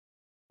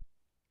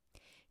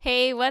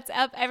Hey, what's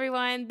up,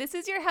 everyone? This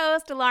is your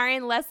host,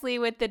 Lauren Leslie,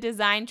 with the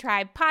Design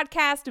Tribe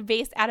podcast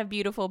based out of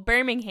beautiful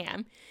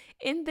Birmingham.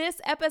 In this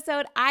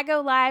episode, I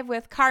go live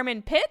with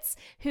Carmen Pitts,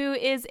 who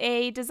is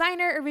a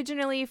designer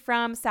originally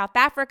from South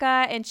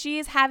Africa, and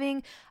she's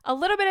having a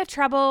little bit of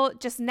trouble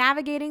just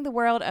navigating the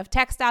world of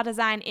textile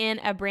design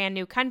in a brand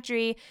new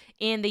country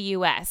in the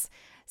US.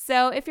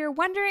 So if you're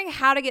wondering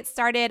how to get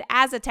started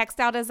as a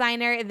textile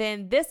designer,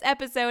 then this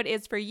episode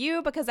is for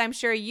you because I'm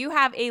sure you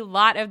have a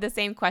lot of the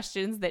same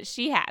questions that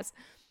she has.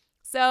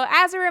 So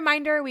as a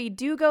reminder, we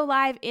do go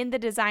live in the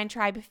Design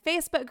Tribe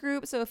Facebook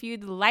group. So if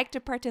you'd like to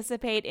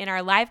participate in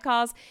our live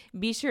calls,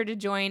 be sure to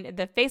join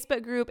the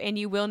Facebook group, and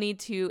you will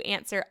need to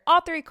answer all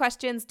 3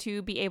 questions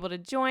to be able to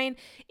join.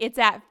 It's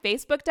at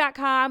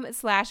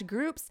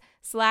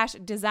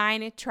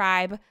facebook.com/groups/Design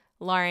Tribe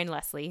Lauren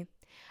Leslie.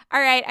 All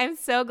right, I'm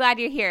so glad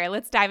you're here.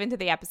 Let's dive into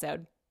the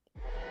episode.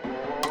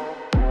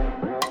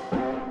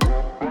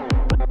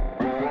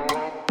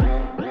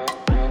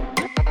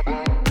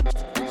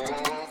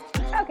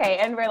 Okay,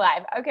 and we're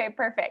live. Okay,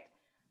 perfect.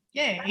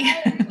 Yay.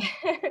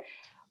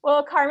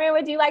 Well, Carmen,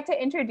 would you like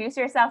to introduce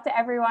yourself to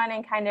everyone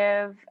and kind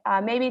of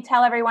maybe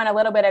tell everyone a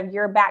little bit of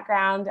your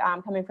background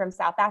coming from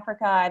South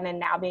Africa and then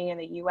now being in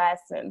the U.S.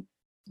 and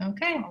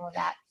all of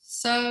that?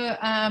 So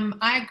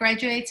I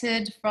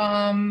graduated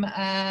from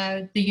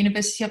the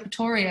University of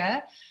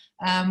Pretoria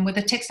with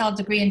a textile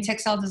degree in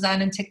textile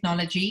design and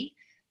technology.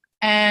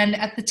 And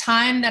at the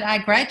time that I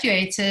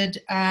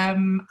graduated,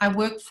 I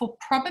worked for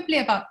probably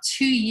about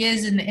 2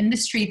 years in the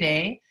industry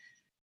there.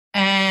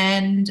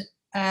 And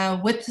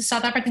with the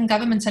South African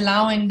government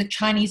allowing the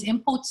Chinese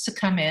imports to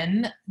come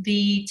in,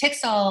 the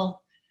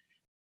textile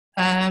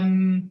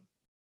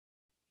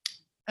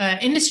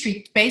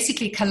industry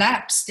basically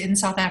collapsed in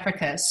South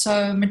Africa.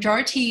 So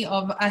majority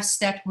of us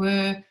that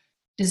were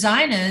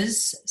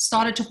designers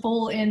started to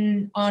fall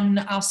in on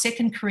our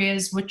second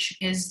careers, which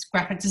is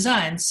graphic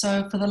design.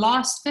 So for the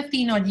last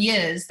 15 odd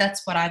years,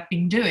 that's what I've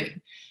been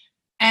doing.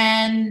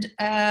 And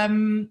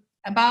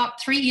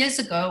about 3 years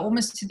ago,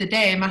 almost to the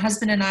day, my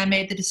husband and I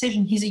made the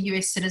decision. He's a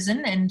US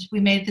citizen, and we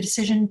made the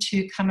decision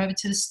to come over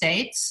to the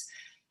States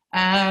for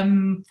a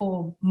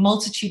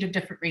multitude of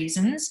different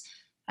reasons.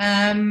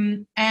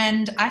 And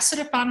I sort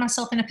of found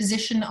myself in a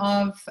position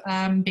of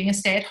being a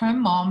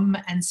stay-at-home mom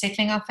and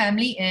settling our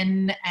family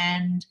in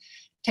and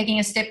taking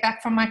a step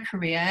back from my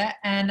career.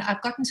 And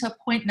I've gotten to a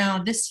point now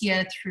this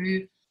year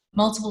through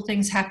multiple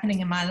things happening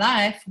in my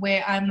life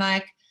where I'm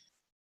like,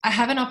 I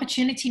have an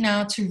opportunity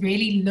now to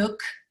really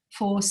look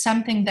for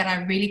something that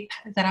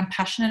I'm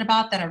passionate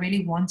about, that I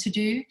really want to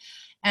do.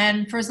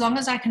 And for as long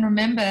as I can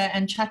remember,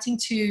 and chatting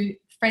to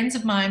friends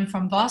of mine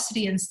from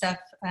varsity and stuff,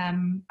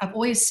 I've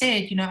always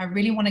said, I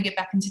really want to get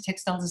back into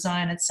textile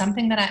design. It's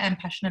something that I am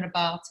passionate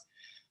about.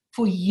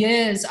 For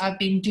years, I've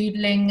been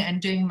doodling and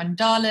doing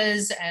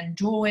mandalas and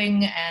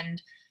drawing,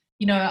 and,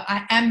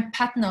 I am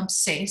pattern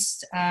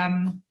obsessed.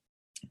 And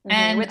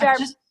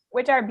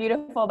which are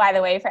beautiful, by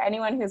the way. For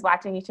anyone who's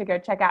watching, you should go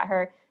check out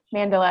her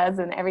mandalas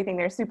and everything.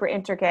 They're super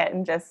intricate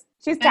and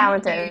she's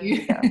talented. Thank you. So,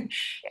 yeah.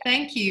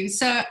 Thank you.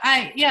 So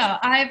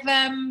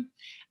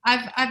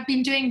I've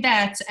been doing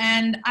that,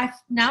 and I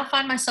now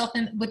find myself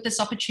with this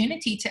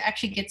opportunity to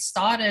actually get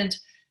started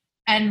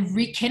and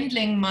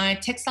rekindling my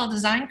textile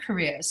design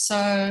career.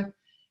 So,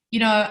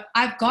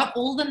 I've got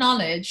all the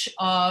knowledge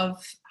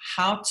of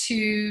how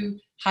to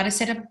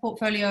set up a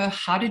portfolio,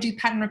 how to do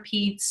pattern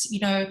repeats,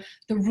 the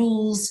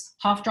rules,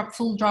 half drop,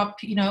 full drop,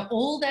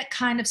 all that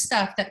kind of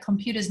stuff that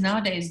computers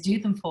nowadays do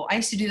them for. I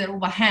used to do that all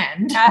by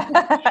hand.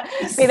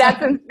 See,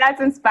 that's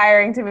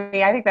inspiring to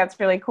me. I think that's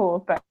really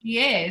cool. But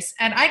yes,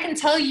 and I can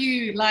tell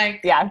you,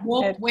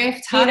 warp,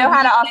 weft, you know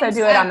how to also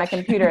do it on the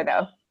computer,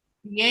 though.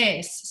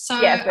 Yes,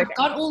 so yes, okay. I've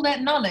got all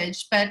that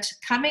knowledge, but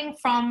coming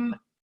from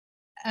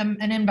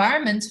an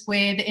environment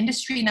where the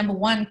industry, number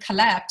one,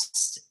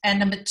 collapsed, and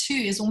number two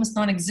is almost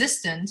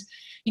non-existent,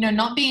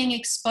 not being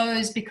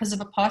exposed because of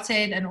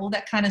apartheid and all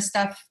that kind of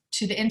stuff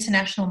to the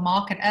international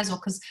market as well,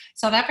 because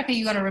South Africa,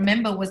 you got to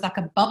remember, was like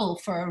a bubble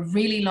for a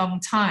really long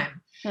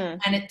time.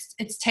 And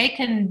it's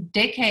taken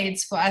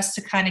decades for us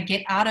to kind of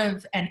get out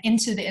of and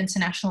into the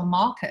international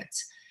market.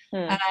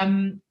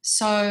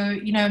 So,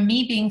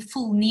 me being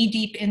full knee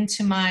deep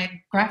into my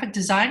graphic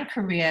design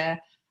career,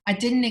 I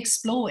didn't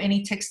explore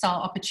any textile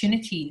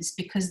opportunities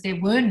because there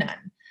were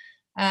none.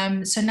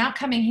 So now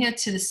coming here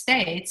to the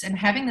States and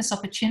having this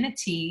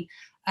opportunity,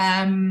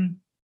 I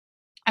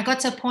got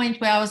to a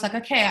point where I was like,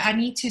 okay, I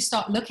need to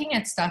start looking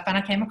at stuff. And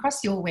I came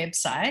across your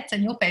website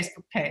and your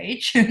Facebook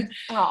page. And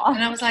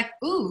I was like,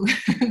 ooh,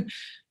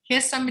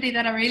 here's somebody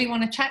that I really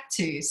want to chat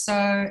to.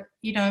 So,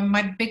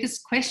 my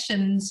biggest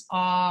questions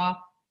are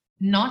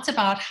not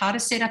about how to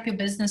set up your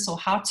business or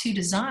how to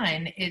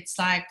design. It's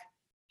like,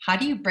 how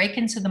do you break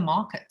into the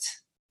market?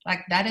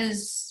 Like that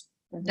is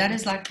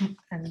like,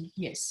 and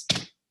yes.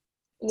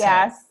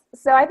 Yes.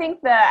 So I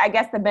think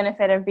the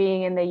benefit of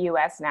being in the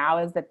US now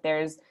is that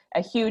there's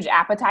a huge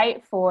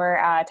appetite for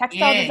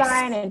textile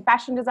design and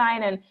fashion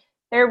design. And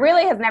there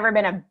really has never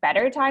been a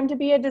better time to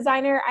be a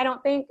designer, I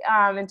don't think,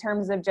 in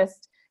terms of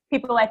just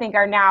people I think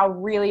are now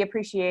really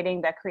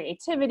appreciating the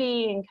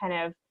creativity and kind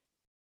of,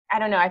 I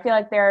don't know, I feel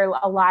like there are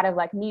a lot of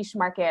like niche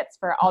markets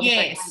for all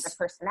different kinds of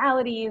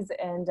personalities.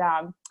 And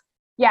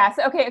yeah,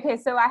 so okay.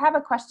 So I have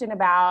a question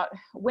about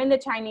when the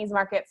Chinese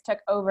markets took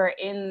over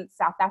in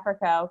South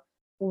Africa,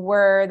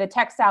 were the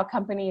textile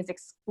companies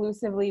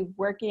exclusively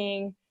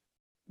working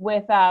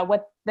with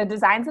what the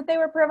designs that they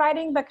were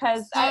providing?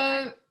 Because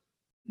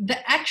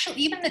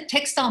even the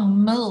textile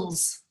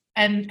mills,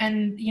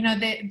 and you know,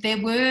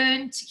 there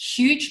weren't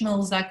huge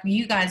mills like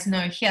you guys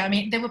know here. I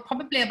mean, there were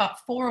probably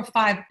about 4 or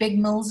 5 big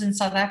mills in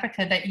South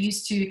Africa that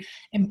used to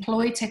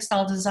employ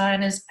textile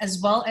designers as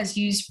well as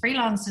use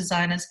freelance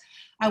designers.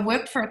 I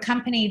worked for a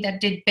company that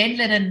did bed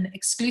linen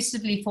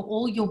exclusively for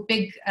all your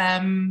big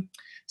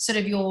sort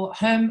of your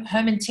home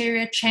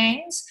interior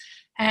chains.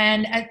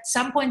 And at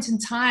some point in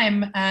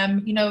time,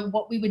 you know,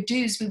 what we would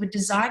do is we would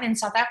design in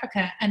South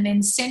Africa and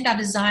then send our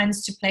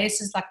designs to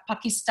places like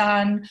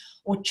Pakistan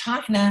or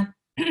China,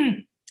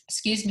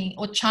 excuse me,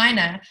 or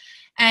China.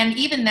 And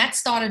even that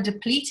started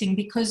depleting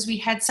because we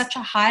had such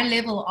a high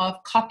level of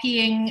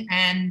copying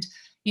and,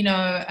 you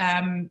know,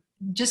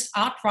 just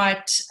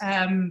outright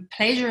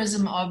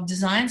plagiarism of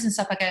designs and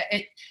stuff like that.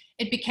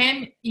 It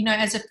became, you know,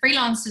 as a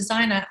freelance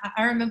designer,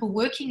 I remember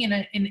working in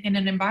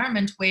an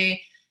environment where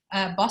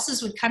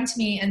bosses would come to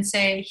me and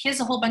say, here's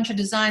a whole bunch of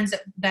designs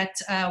that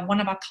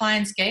one of our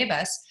clients gave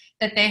us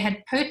that they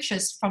had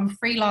purchased from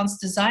freelance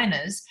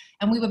designers,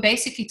 and we were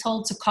basically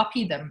told to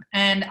copy them.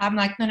 And I'm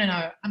like, no,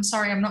 I'm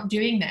sorry, I'm not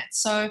doing that.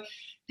 So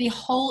the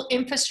whole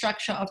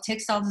infrastructure of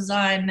textile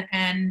design,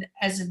 and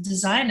as a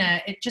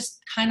designer, it just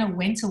kind of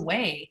went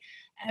away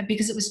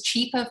because it was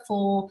cheaper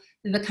for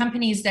the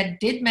companies that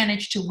did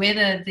manage to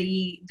weather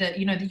the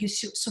you know, the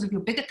sort of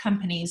your bigger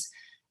companies.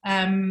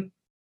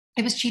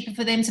 It was cheaper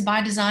for them to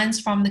buy designs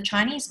from the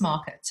Chinese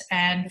market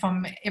and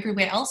from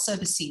everywhere else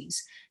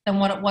overseas than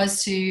what it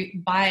was to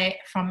buy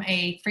from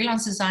a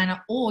freelance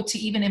designer or to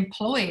even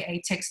employ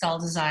a textile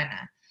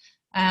designer.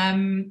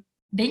 Then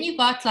you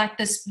got like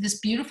this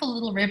beautiful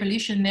little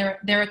revolution. There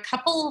are a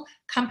couple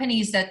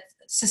companies that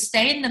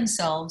sustain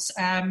themselves.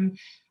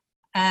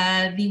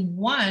 The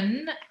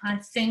one I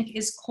think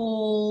is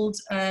called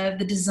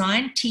the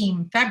Design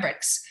Team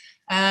Fabrics.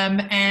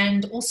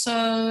 And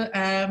also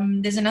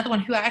there's another one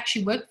who I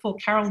actually work for,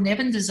 Carol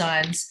Nevin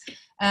Designs.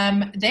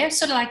 They're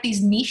sort of like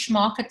these niche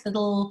market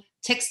little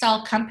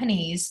textile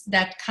companies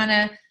that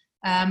kind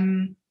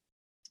of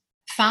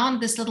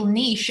found this little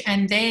niche,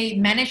 and they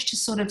managed to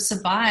sort of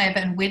survive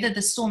and weather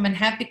the storm and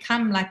have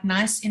become like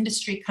nice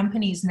industry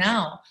companies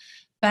now.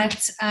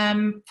 But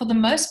for the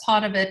most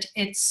part of it,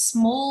 it's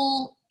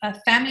small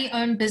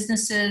family-owned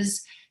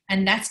businesses.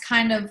 And that's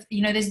kind of,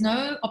 you know, there's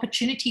no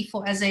opportunity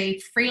for, as a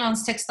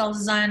freelance textile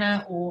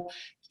designer or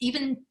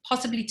even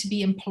possibly to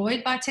be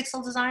employed by a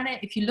textile designer.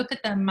 If you look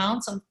at the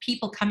amounts of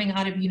people coming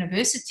out of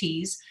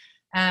universities,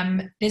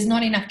 there's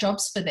not enough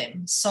jobs for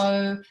them.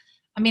 So,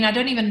 I mean, I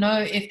don't even know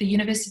if the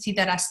university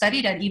that I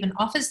studied at even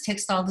offers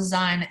textile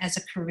design as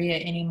a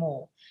career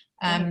anymore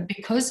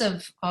because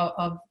of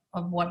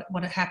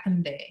what had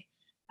happened there.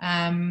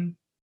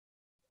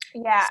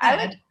 Yeah,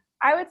 sad.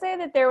 I would say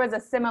that there was a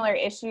similar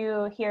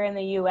issue here in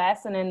the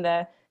U.S. and in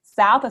the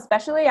South,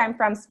 especially. I'm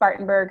from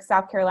Spartanburg,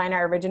 South Carolina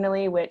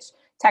originally, which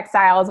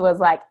textiles was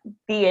like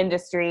the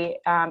industry.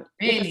 Really?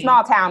 It's a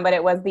small town, but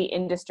it was the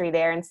industry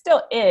there and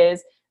still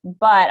is.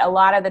 But a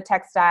lot of the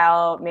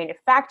textile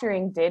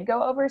manufacturing did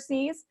go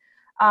overseas.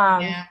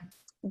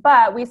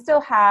 But we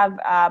still have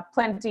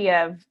plenty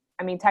of,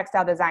 I mean,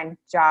 textile design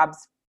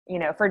jobs, you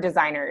know, for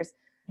designers.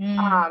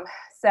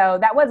 So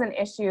that was an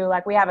issue.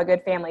 Like, we have a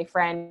good family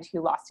friend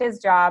who lost his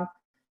job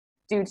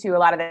due to a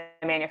lot of the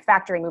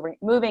manufacturing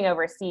moving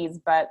overseas.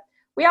 But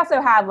we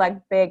also have like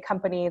big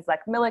companies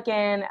like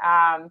Milliken,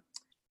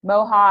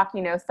 Mohawk,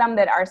 you know, some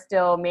that are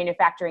still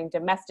manufacturing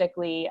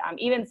domestically,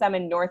 even some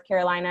in North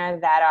Carolina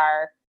that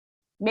are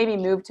maybe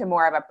moved to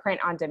more of a print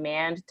on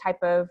demand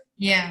type of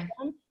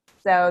system.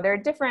 So they're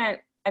different.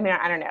 I mean,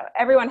 I don't know.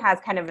 Everyone has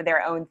kind of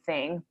their own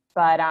thing.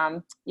 But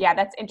yeah,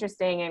 that's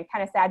interesting and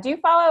kind of sad. Do you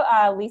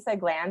follow Lisa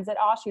Glanz at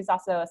all? She's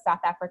also a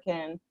South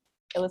African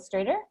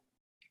illustrator.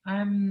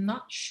 I'm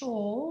not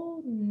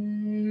sure.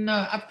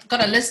 No, I've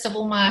got a list of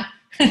all my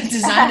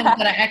designers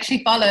that I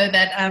actually follow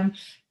that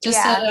so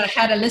I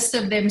had a list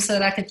of them so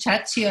that I could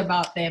chat to you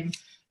about them.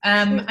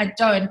 I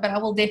don't, but I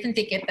will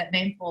definitely get that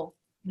name for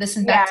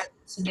listen back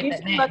to get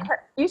that name.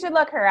 You should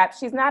look her up.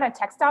 She's not a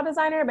textile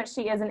designer, but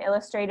she is an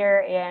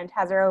illustrator and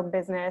has her own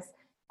business.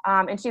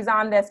 And she's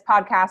on this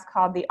podcast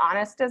called The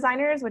Honest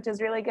Designers, which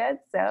is really good.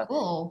 So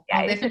cool. Yeah,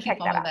 I'll definitely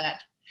follow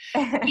that.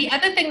 The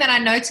other thing that I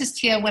noticed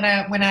here when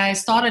I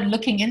started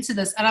looking into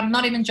this, and I'm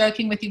not even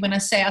joking with you when I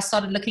say I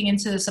started looking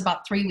into this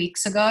about 3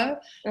 weeks ago,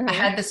 I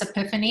had this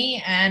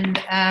epiphany. And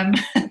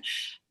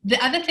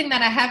the other thing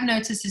that I have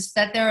noticed is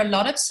that there are a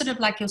lot of sort of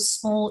like your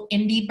small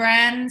indie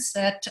brands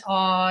that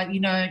are,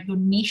 you know, your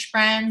niche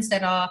brands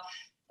that are,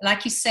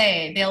 like you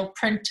say, they'll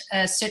print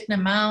a certain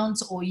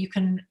amount, or you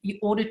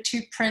order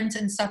to print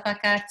and stuff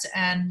like that.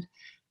 And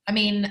I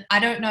mean, I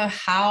don't know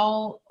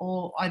how,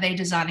 or are they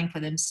designing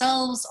for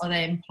themselves? Are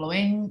they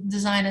employing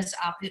designers?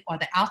 Are they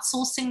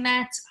outsourcing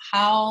that?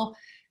 How,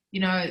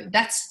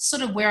 that's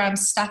sort of where I'm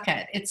stuck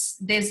at.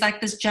 There's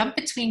like this jump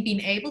between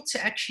being able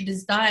to actually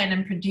design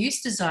and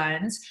produce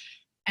designs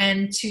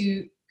and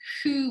to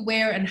who,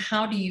 where, and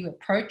how do you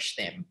approach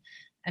them?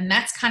 And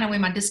that's kind of where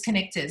my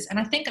disconnect is. And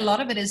I think a lot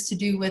of it is to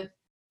do with,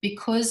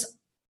 because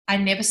I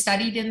never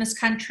studied in this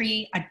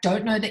country, I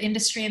don't know the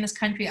industry in this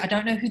country, I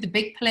don't know who the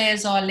big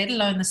players are, let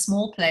alone the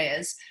small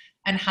players,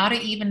 and how to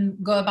even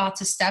go about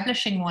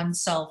establishing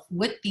oneself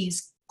with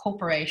these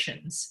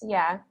corporations.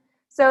 Yeah.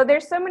 So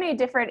there's so many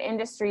different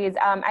industries.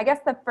 I guess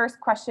the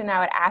first question I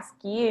would ask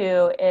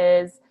you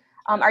is,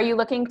 are you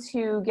looking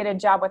to get a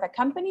job with a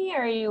company,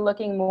 or are you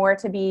looking more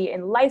to be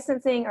in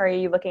licensing, or are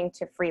you looking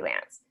to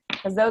freelance?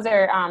 Because those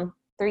are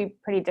three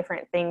pretty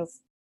different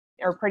things,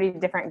 or pretty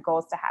different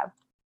goals to have.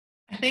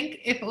 I think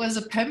if it was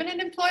a permanent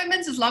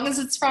employment, as long as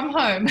it's from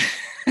home.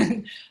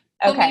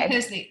 Okay. Me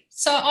personally.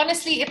 So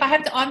honestly, if I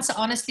have to answer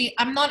honestly,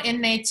 I'm not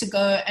in there to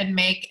go and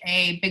make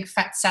a big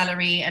fat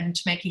salary and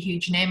to make a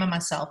huge name of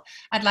myself.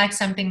 I'd like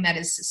something that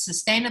is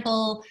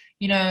sustainable.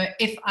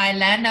 If I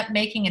land up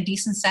making a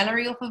decent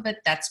salary off of it,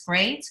 that's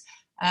great.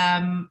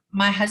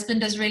 My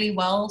husband does really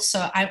well,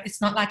 so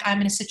it's not like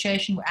I'm in a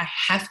situation where I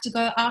have to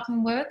go out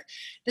and work.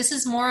 This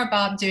is more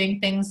about doing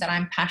things that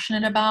I'm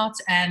passionate about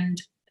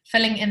and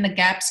filling in the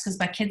gaps, because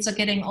my kids are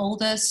getting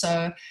older.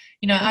 So,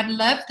 I'd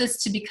love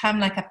this to become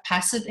like a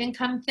passive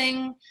income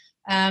thing.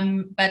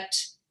 But,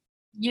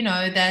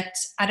 that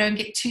I don't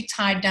get too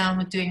tied down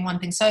with doing one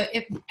thing. So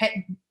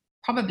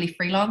probably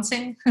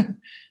freelancing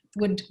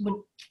would.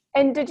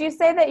 And did you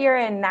say that you're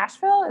in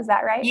Nashville? Is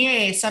that right?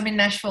 Yes, I'm in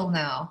Nashville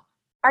now.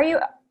 Are you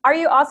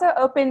also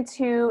open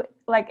to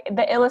like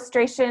the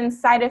illustration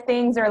side of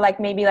things, or like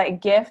maybe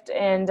like gift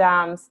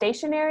and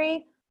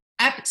stationery?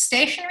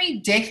 Stationery,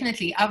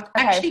 definitely. I've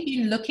actually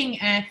been looking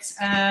at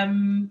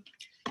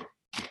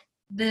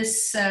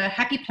this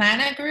Happy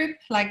Planner group,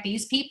 like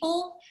these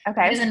people.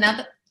 Okay.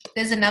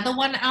 There's another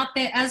one out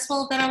there as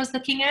well that I was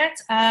looking at.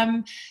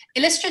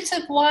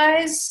 Illustrative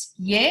wise,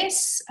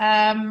 yes.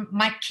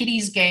 My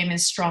kiddies game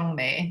is strong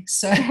there.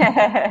 So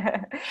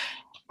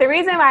the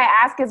reason why I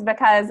ask is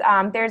because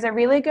there's a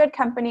really good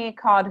company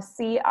called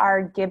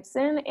C.R.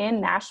 Gibson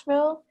in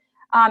Nashville.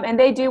 And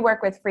they do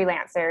work with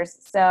freelancers.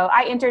 So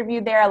I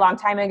interviewed there a long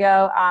time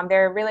ago.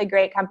 They're a really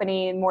great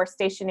company, more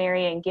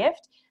stationery and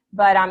gift.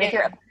 But if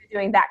you're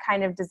doing that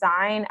kind of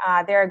design,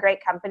 they're a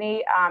great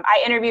company.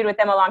 I interviewed with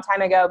them a long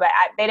time ago, but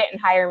they didn't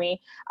hire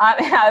me.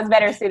 I was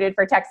better suited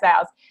for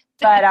textiles.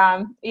 But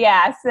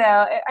so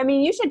I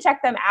mean, you should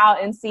check them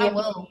out and see if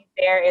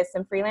there is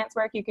some freelance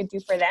work you could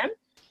do for them.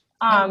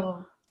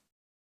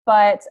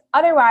 But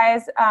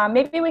otherwise,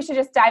 maybe we should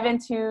just dive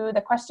into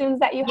the questions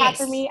that you have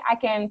for me. I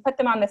can put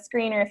them on the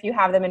screen, or if you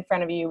have them in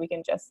front of you, we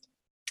can just...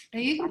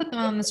 You can put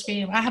them on the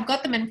screen. I have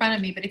got them in front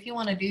of me, but if you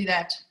want to do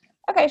that...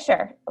 Okay,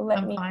 sure.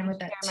 I'm fine with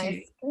that share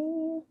my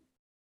screen.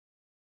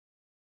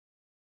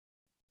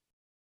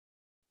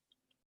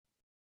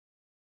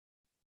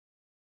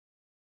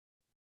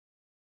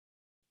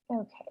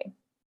 Okay.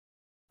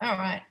 All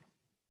right.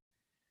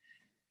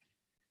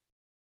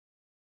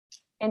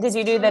 And did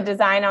you do the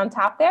design on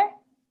top there?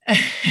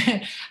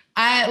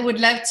 I would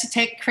love to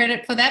take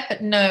credit for that,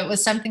 but no, it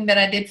was something that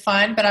I did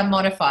find, but I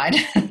modified.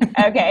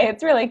 Okay,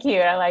 it's really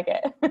cute. I like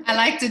it. I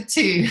liked it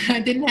too. I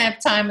didn't have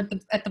time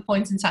at the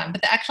point in time,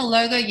 but the actual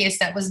logo, yes,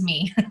 that was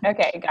me.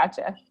 Okay,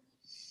 gotcha.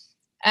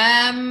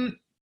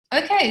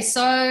 Okay,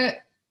 so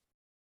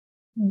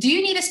do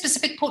you need a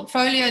specific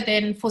portfolio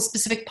then for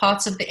specific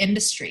parts of the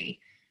industry?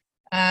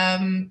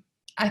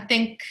 I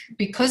think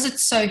because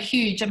it's so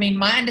huge, I mean,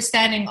 my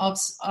understanding of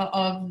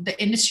the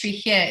industry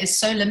here is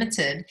so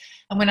limited.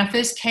 And when I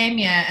first came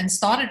here and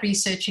started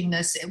researching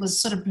this, it was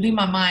sort of blew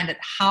my mind at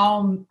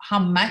how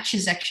much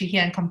is actually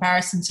here in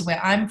comparison to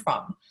where I'm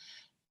from.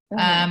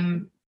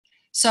 Mm-hmm.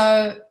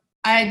 So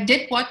I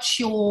did watch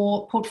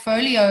your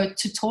portfolio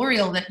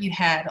tutorial that you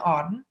had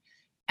on,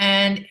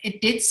 and you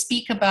did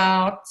speak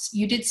about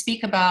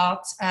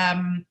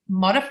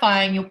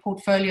modifying your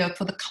portfolio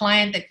for the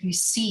client that you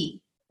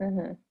see.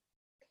 Mm-hmm.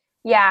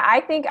 Yeah, I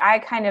think I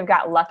kind of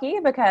got lucky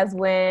because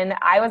when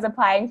I was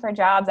applying for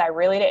jobs, I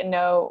really didn't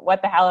know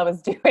what the hell I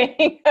was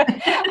doing.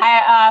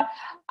 I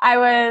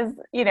was,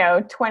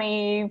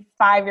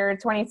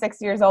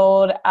 26 years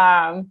old.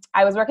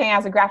 I was working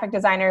as a graphic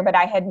designer, but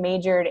I had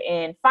majored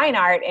in fine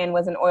art and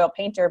was an oil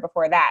painter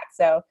before that.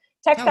 So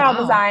textile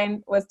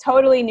design was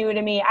totally new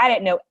to me. I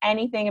didn't know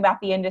anything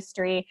about the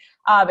industry.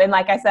 And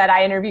like I said,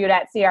 I interviewed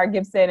at C.R.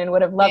 Gibson and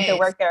would have loved to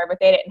work there, but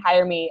they didn't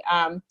hire me.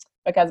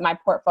 Because my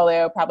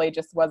portfolio probably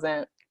just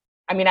wasn't,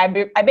 I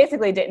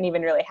basically didn't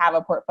even really have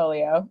a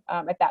portfolio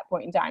at that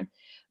point in time.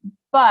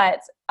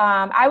 But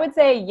I would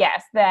say,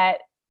 yes, that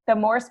the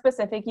more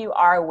specific you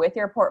are with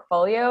your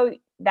portfolio,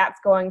 that's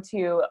going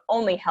to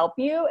only help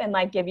you and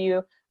give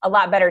you a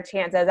lot better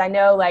chances. I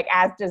know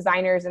as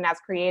designers and as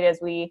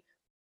creatives, we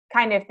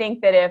kind of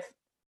think that if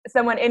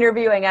someone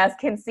interviewing us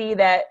can see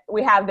that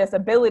we have this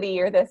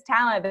ability or this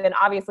talent, then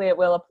obviously it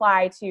will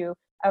apply to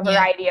a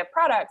variety of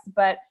products.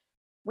 But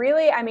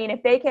really, I mean,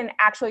 if they can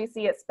actually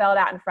see it spelled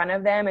out in front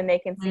of them and they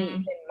can see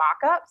even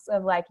mock-ups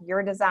of like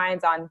your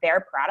designs on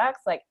their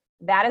products, like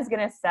that is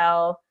going to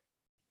sell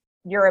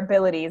your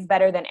abilities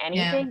better than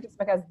anything, just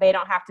because they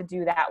don't have to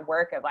do that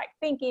work of like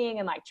thinking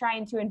and like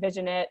trying to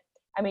envision it.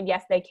 I mean,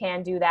 yes, they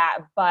can do that,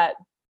 but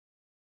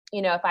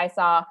you know, if I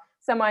saw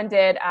someone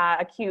did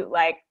a cute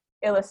like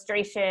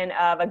illustration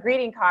of a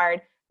greeting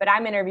card, but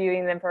I'm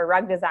interviewing them for a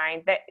rug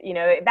design, that, you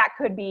know, that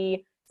could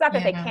be, it's not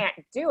that they can't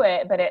do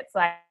it, but it's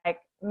like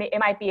it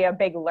might be a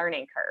big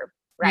learning curve,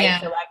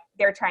 right? So like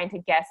they're trying to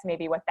guess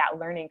maybe what that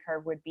learning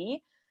curve would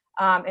be.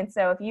 And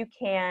so if you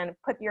can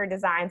put your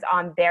designs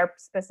on their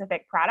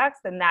specific products,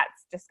 then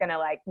that's just going to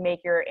like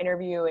make your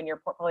interview and your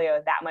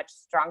portfolio that much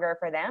stronger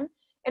for them.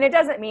 And it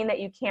doesn't mean that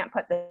you can't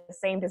put the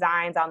same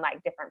designs on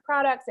like different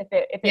products. If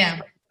it's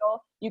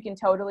versatile, you can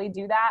totally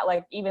do that.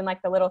 Like even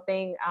like the little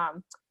thing,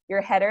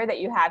 your header that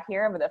you have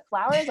here over the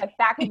flowers, like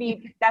that could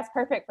be, that's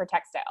perfect for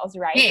textiles,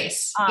 right?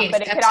 Yes.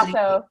 But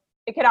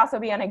it could also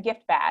be on a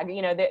gift bag.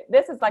 You know,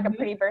 this is like a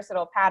pretty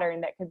versatile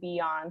pattern that could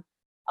be on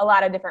a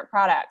lot of different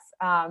products.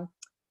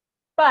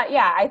 But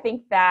yeah, I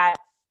think that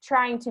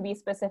trying to be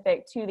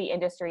specific to the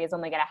industry is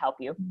only going to help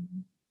you.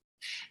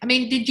 I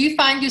mean, did you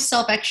find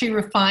yourself actually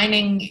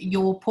refining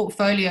your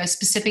portfolio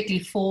specifically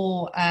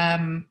for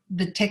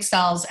the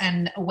textiles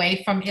and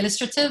away from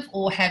illustrative,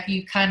 or have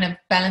you kind of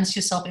balanced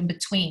yourself in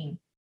between?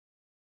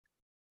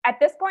 At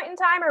this point in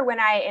time, or when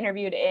I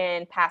interviewed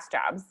in past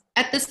jobs?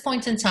 At this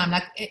point in time,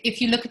 like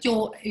if you look at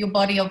your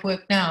body of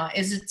work now,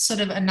 is it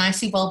sort of a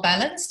nicely well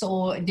balanced,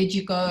 or did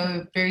you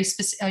go very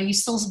specific? Are you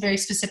still very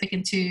specific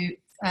into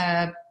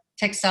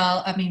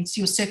textile? I mean,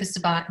 your surface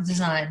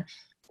design,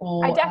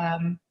 or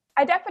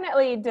I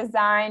definitely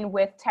design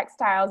with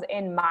textiles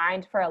in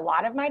mind for a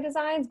lot of my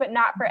designs, but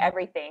not for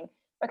everything,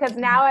 because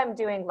now I'm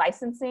doing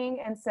licensing.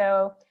 And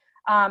so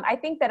I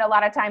think that a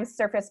lot of times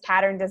surface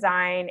pattern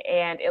design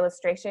and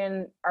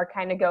illustration are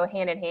kind of go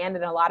hand in hand,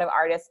 and a lot of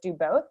artists do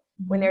both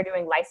when they're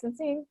doing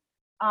licensing.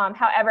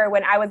 However,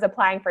 when I was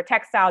applying for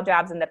textile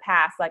jobs in the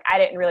past, like I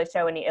didn't really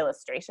show any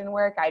illustration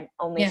work. I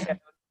only showed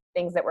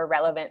things that were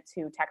relevant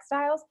to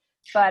textiles.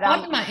 But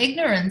pardon my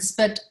ignorance,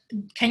 but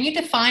can you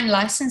define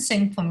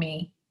licensing for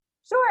me?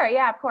 Sure.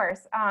 Yeah, of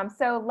course.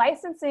 So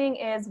licensing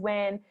is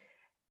when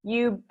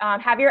you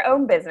have your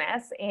own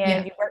business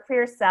and you work for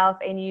yourself,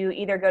 and you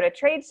either go to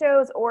trade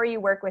shows or you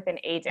work with an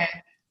agent.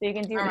 So you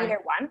can do either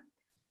one.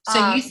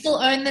 So you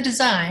still own the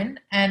design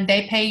and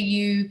they pay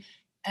you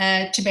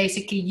to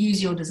basically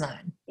use your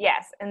design.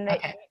 Yes. And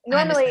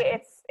normally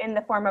it's in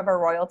the form of a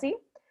royalty.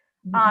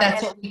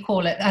 That's what we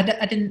call it.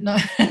 I didn't know.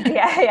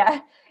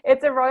 Yeah.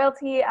 It's a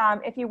royalty.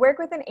 If you work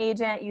with an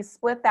agent, you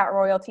split that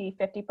royalty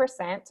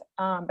 50%,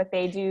 but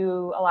they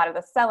do a lot of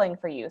the selling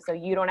for you. So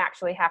you don't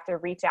actually have to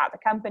reach out to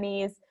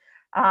companies.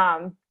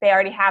 They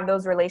already have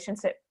those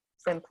relationships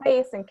in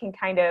place and can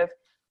kind of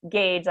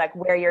gauge like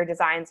who your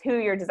designs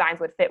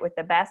would fit with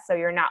the best. So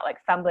you're not like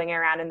fumbling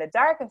around in the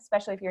dark,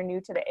 especially if you're new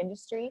to the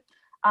industry.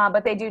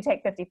 But they do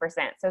take 50%.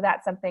 So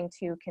that's something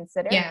to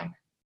consider. Yeah.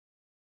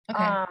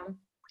 Okay.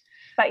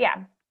 But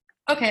yeah.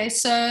 Okay.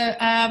 So,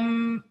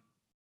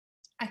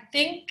 I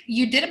think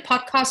you did a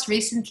podcast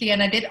recently,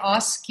 and I did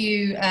ask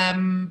you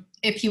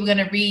if you were going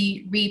to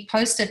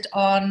repost it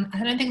on,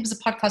 I don't think it was a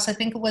podcast, I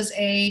think it was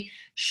a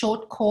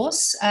short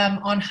course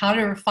on how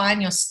to refine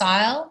your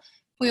style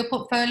for your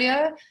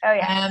portfolio. Oh,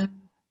 yeah.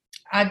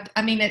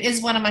 I mean, it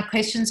is one of my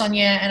questions on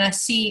here, and I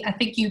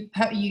think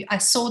I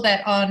saw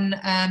that on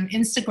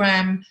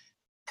Instagram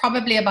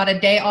probably about a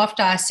day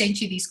after I sent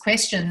you these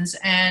questions,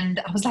 and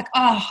I was like,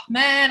 oh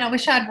man, I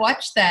wish I'd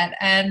watched that.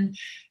 And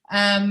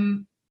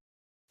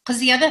because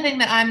the other thing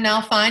that I'm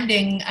now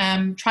finding,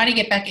 trying to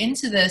get back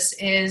into this,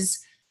 is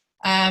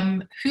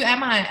who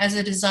am I as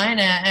a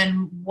designer,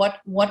 and what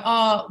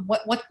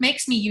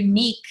makes me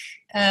unique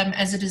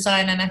as a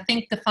designer? And I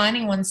think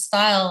defining one's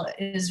style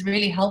is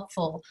really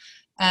helpful.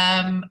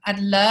 I'd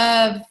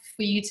love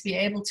for you to be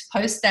able to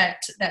post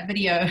that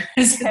video.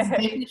 It's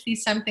definitely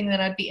something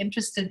that I'd be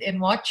interested in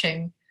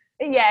watching.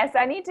 Yes,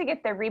 I need to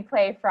get the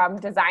replay from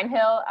Design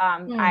Hill.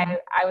 I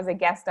was a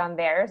guest on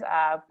their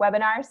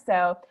webinar,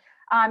 so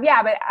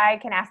but I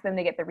can ask them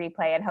to get the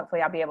replay, and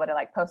hopefully I'll be able to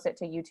like post it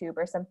to YouTube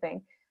or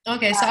something.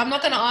 Okay, so I'm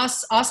not going to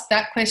ask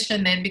that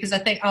question then, because I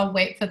think I'll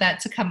wait for that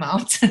to come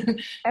out,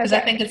 because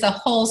I think it's a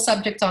whole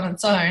subject on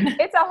its own.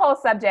 It's a whole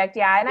subject,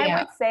 yeah. And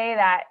I would say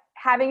that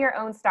having your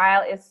own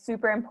style is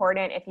super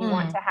important if you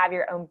want to have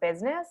your own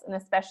business, and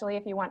especially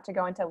if you want to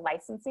go into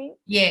licensing.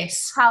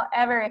 Yes.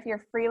 However, if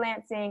you're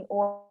freelancing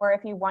or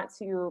if you want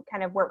to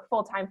kind of work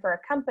full-time for a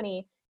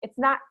company, it's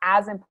not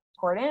as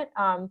important.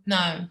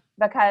 No.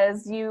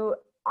 Because you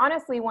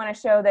honestly want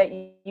to show that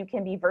you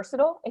can be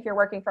versatile if you're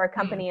working for a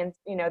company, and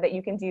that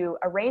you can do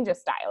a range of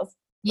styles,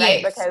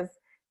 right? Because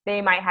they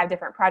might have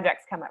different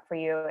projects come up for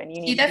you, and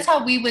you need. See, that's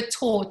how we were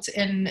taught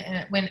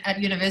when at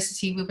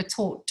university. We were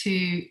taught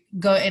to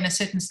go in a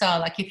certain style.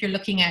 Like if you're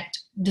looking at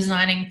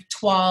designing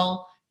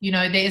toile,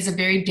 there is a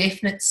very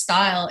definite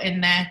style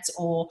in that,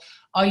 or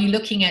are you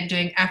looking at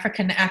doing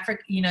African,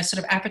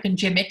 sort of African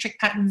geometric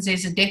patterns?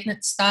 There's a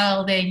definite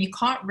style there, and you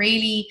can't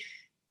really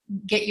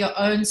get your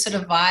own sort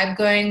of vibe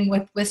going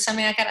with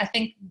something like that. I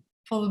think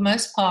for the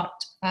most part,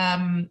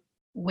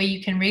 where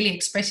you can really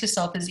express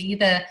yourself is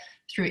either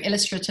through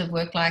illustrative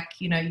work, like,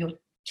 your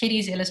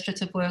Kitty's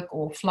illustrative work,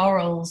 or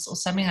florals or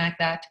something like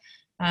that.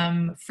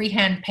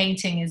 Freehand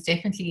painting is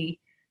definitely,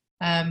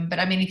 but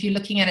I mean, if you're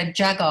looking at a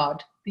juggard,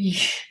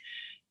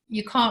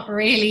 you can't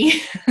really.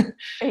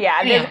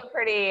 Yeah, they're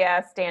pretty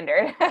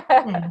standard.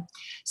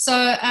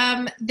 So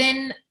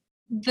then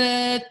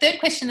the third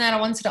question that I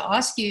wanted to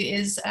ask you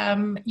is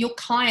your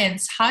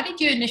clients, how did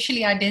you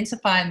initially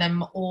identify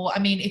them? Or, I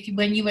mean,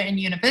 when you were in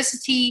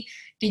university,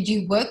 did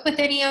you work with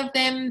any of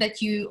them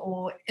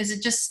or is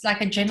it just like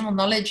a general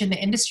knowledge in the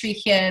industry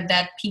here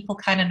that people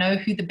kind of know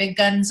who the big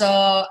guns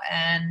are,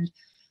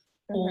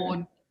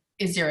 or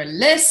is there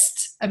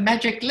a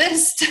magic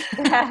list?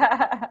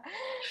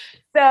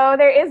 So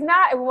there is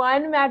not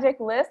one magic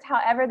list.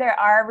 However, there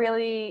are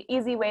really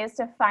easy ways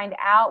to find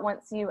out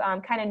once you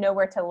kind of know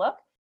where to look.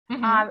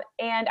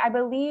 And I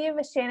believe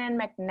Shannon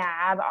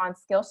McNabb on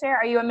Skillshare.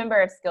 Are you a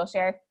member of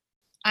Skillshare?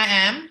 I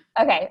am.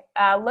 Okay.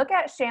 Look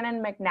at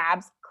Shannon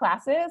McNabb's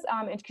classes,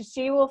 because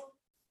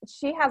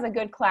she has a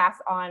good class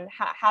on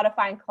how to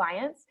find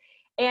clients.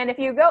 And if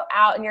you go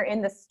out and you're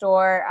in the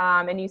store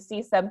and you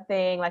see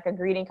something like a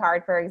greeting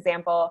card, for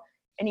example,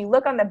 and you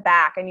look on the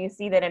back and you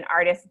see that an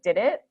artist did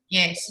it,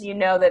 yes, you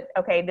know that,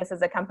 okay, this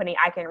is a company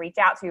I can reach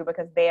out to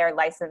because they are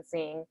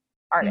licensing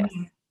artists,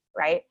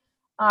 right?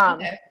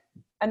 Okay.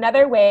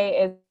 Another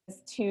way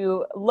is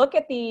to look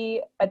at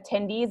the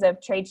attendees of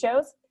trade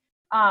shows.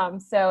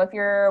 So if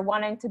you're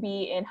wanting to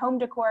be in home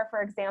decor,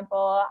 for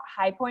example,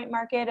 High Point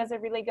Market is a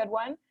really good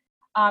one.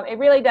 It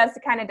really does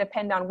kind of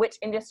depend on which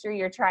industry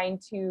you're trying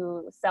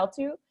to sell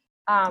to.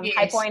 Yes.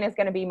 High Point is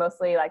going to be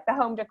mostly like the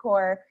home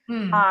decor.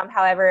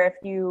 However, if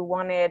you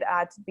wanted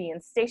to be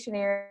in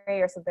stationery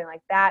or something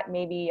like that,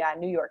 maybe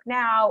New York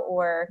Now,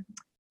 or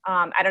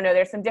I don't know,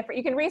 there's some different,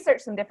 you can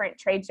research some different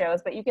trade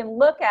shows, but you can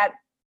look at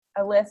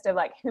a list of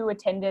like who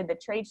attended the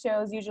trade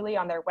shows usually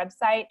on their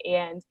website,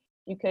 and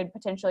you could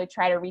potentially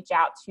try to reach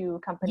out to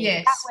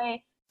companies that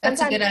way.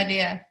 That's a good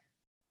idea.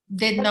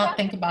 Did not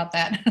think about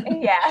that.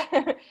 Yeah.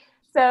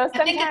 So sometimes,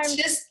 I think it's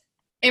just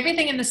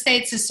everything in the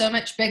States is so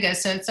much bigger,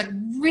 so it's like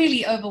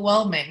really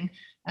overwhelming.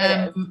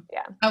 Yeah.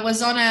 I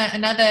was on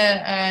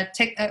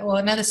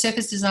another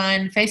surface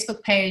design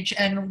Facebook page,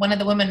 and one of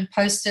the women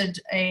posted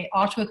a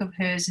artwork of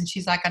hers, and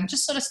she's like, I'm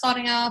just sort of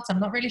starting out. I'm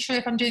not really sure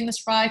if I'm doing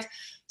this right.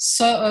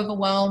 So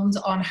overwhelmed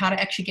on how to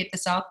actually get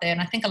this out there.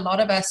 And I think a lot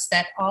of us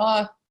that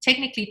are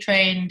technically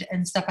trained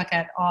and stuff like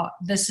that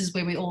this is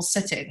where we're all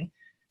sitting,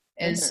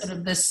 is sort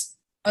of this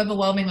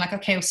overwhelming, like,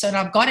 okay, so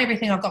now I've got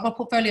everything. I've got my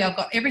portfolio. I've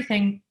got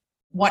everything.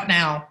 What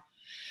now?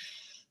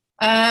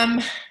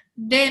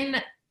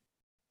 Then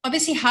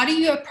obviously, how do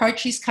you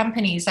approach these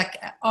companies? Like,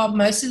 are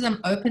most of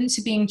them open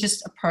to being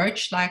just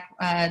approached, like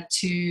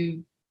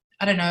to,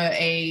 I don't know,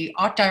 a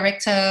art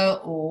director,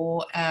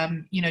 or,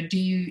 do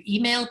you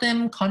email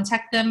them,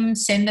 contact them,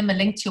 send them a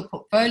link to your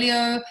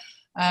portfolio?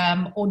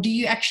 Or do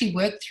you actually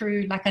work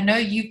through, like, I know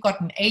you've got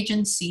an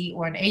agency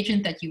or an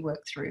agent that you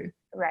work through.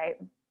 Right.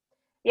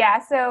 Yeah.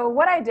 So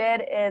what I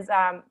did is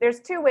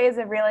there's two ways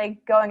of really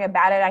going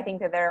about it. I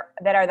think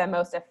that are the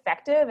most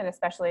effective, and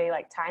especially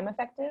like time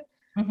effective.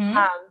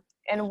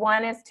 And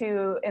one is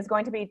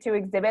going to be to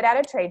exhibit at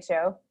a trade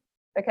show,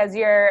 because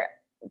you're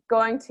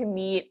going to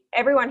meet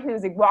everyone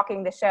who's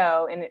walking the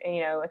show and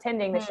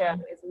attending the show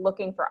is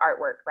looking for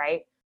artwork,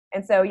 right?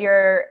 And so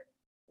you're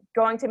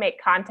going to make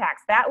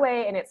contacts that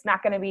way, and it's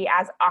not going to be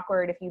as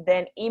awkward if you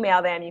then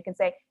email them. You can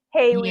say,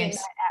 hey, we met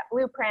at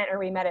Blueprint, or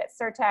we met at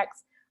Surtex.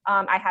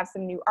 I have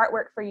some new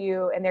artwork for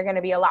you, and they're going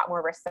to be a lot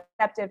more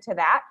receptive to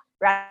that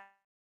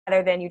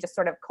rather than you just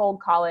sort of cold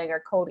calling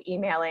or cold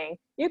emailing.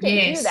 You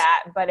can do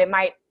that, but it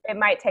might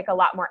take a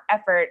lot more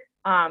effort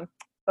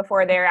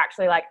before they're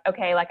actually like,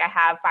 okay, like I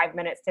have 5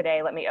 minutes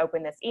today, let me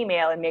open this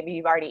email, and maybe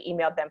you've already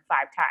emailed them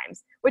 5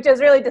 times, which is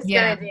really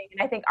discouraging.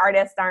 And I think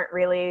artists aren't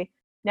really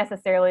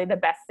necessarily the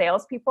best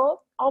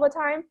salespeople all the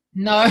time.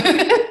 No.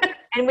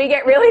 And we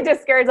get really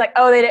discouraged, like,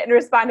 oh, they didn't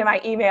respond to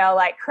my email,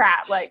 like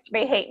crap, like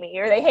they hate me,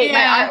 or they hate my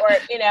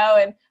artwork,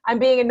 and I'm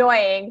being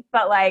annoying.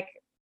 But like,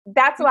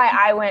 that's why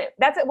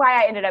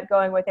I ended up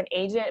going with an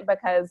agent,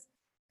 because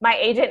my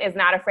agent is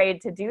not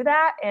afraid to do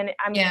that. And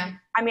I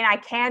mean, I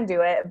can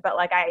do it, but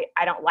like,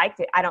 I don't like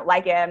it. I don't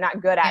like it. I'm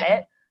not good at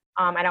it.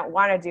 I don't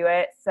want to do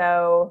it.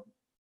 So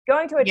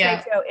going to a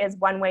trade show is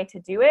one way to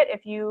do it.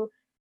 If you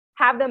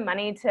have the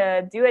money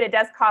to do it, it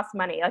does cost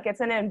money. Like, it's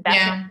an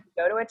investment to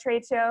go to a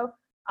trade show.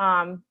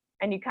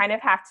 And you kind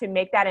of have to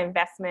make that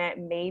investment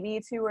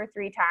maybe 2 or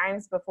 3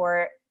 times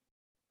before,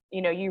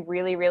 you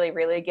really, really,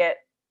 really get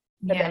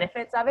the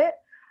benefits of it.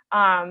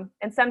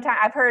 And sometimes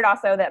I've heard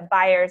also that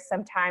buyers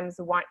sometimes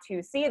want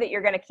to see that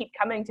you're going to keep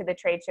coming to the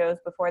trade shows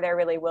before they're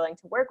really willing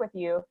to work with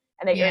you,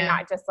 and that you're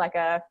not just like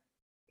a,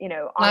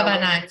 fly by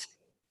night.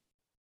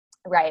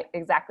 Right.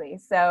 Exactly.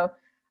 So,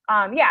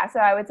 So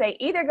I would say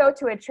either go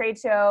to a trade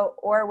show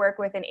or work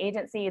with an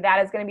agency.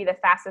 That is going to be the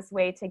fastest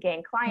way to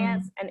gain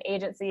clients. An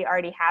agency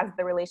already has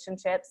the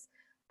relationships,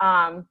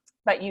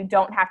 but you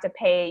don't have to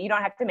pay. You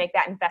don't have to make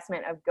that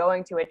investment of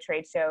going to a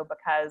trade show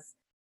because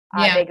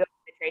they go to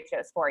the trade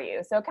shows for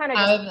you. So kind of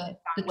However,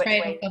 the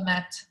trade-off on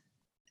that,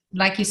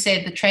 like you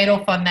said, the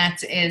trade-off on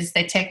that is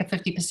they take a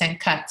 50%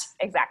 cut.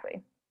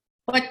 Exactly.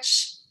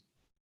 Which,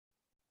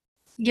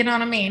 you know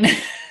what I mean?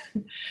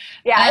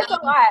 Yeah, it's a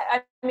lot.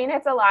 I mean,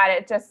 it's a lot.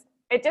 It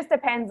just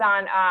depends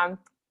on,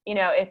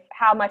 if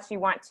how much you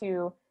want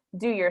to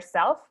do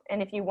yourself,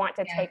 and if you want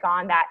to take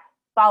on that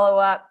follow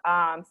up,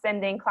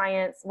 sending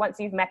clients once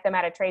you've met them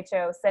at a trade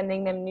show,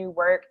 sending them new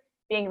work,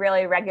 being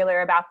really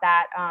regular about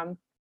that.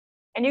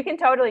 And you can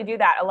totally do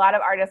that. A lot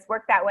of artists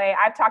work that way.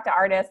 I've talked to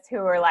artists who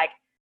are like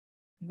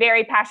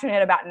very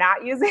passionate about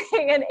not using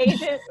an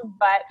agent,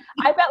 but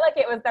I felt like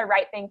it was the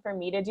right thing for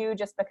me to do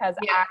just because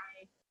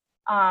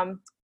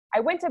I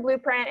went to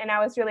Blueprint and I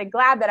was really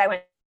glad that I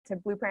went to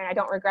Blueprint. I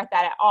don't regret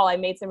that at all. I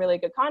made some really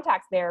good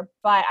contacts there,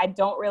 but I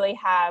don't really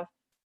have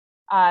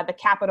the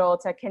capital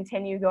to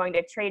continue going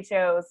to trade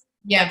shows.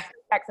 Yeah.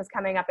 Texas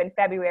coming up in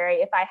February.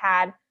 If I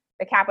had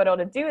the capital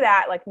to do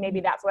that, like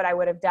maybe that's what I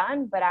would have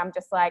done, but I'm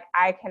just like,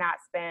 I cannot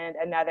spend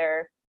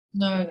another.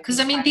 No, because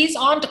I mean, these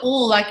aren't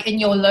all like in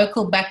your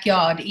local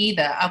backyard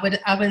either. I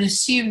would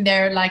assume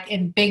they're like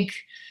in big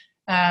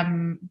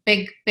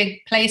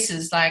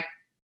places like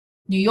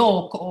New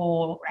York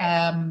or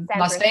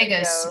Las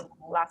Vegas,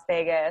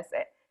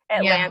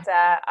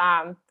 Atlanta.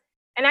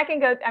 And I can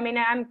go, I mean,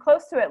 I'm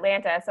close to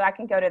Atlanta, so I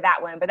can go to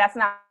that one, but that's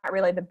not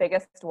really the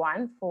biggest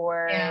one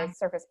for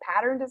surface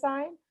pattern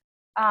design.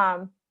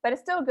 But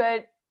it's still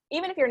good.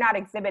 Even if you're not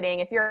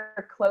exhibiting, if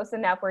you're close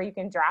enough where you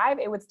can drive,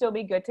 it would still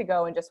be good to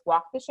go and just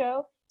walk the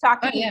show,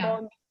 talk to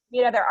people,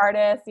 meet other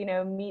artists,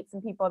 meet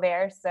some people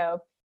there. So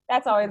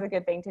that's always a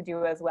good thing to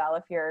do as well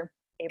if you're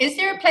able. Is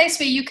there a place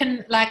where you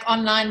can, like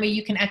online, where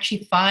you can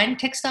actually find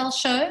textile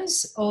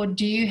shows? Or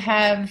do you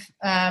have,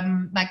 I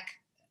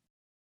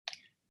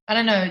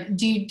don't know,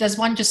 does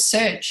one just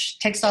search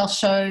textile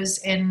shows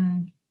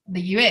in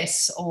the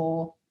US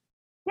or?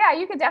 Yeah,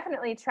 you could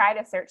definitely try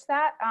to search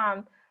that.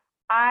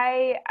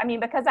 I mean,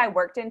 because I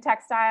worked in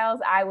textiles,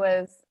 I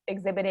was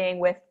exhibiting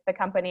with the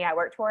company I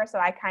worked for, so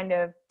I kind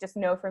of just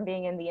know from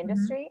being in the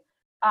industry.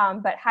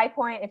 But High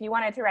Point, if you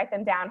wanted to write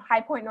them down,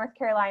 High Point, North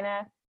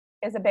Carolina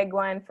is a big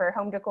one for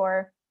home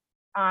decor.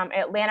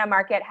 Atlanta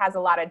Market has a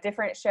lot of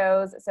different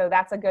shows, so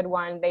that's a good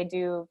one. They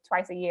do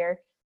twice a year.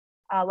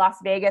 Las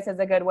Vegas is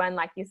a good one,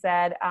 like you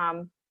said.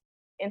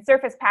 In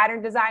surface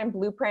pattern design,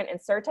 Blueprint and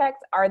Surtex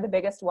are the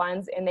biggest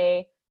ones, and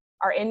they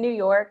are in New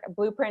York.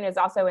 Blueprint is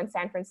also in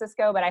San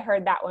Francisco, but I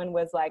heard that one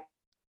was like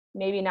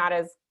maybe not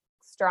as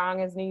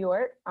strong as New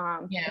York.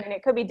 I mean,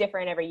 it could be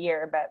different every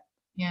year, but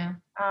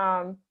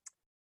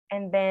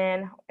and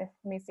then let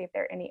me see if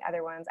there are any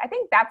other ones. I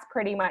think that's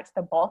pretty much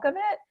the bulk of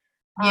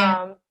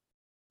it.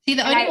 See,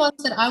 the only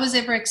ones that I was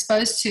ever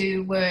exposed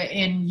to were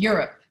in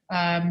Europe.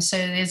 So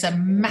there's a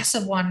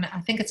massive one, I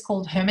think it's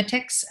called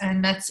Hermetex,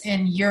 and that's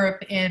in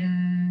Europe,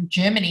 in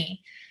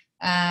Germany.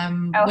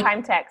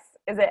 Heimtex.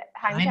 Is it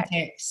Heimtex?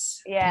 Heimtex.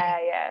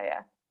 Yeah.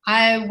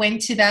 I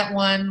went to that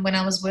one when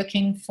I was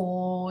working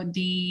for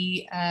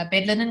the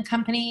bed linen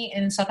company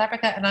in South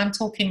Africa, and I'm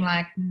talking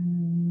like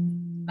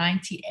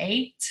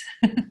 98.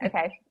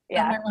 Okay,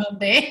 yeah.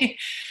 Around there.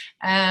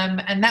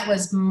 And that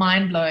was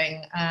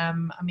mind-blowing. I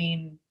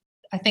mean,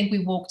 I think we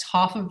walked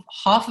half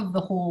of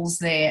the halls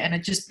there, and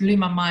it just blew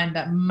my mind,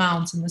 that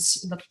amount and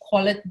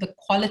the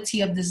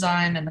quality of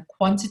design and the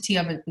quantity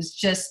of it was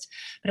just.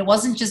 But it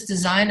wasn't just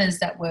designers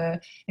that were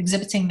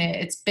exhibiting there;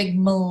 it's big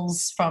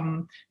mills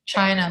from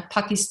China,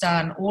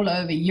 Pakistan, all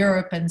over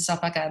Europe and stuff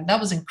like that. That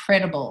was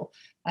incredible.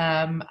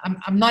 I'm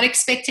not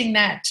expecting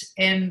that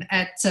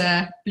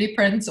at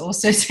Blueprint or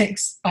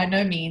Surtex by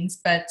no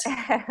means, but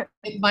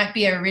it might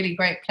be a really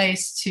great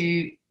place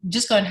to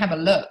just go and have a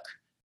look,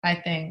 I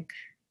think.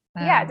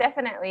 Yeah,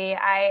 definitely.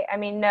 I've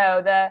been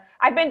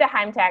to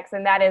Heimtex,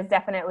 and that is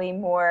definitely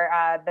more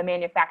the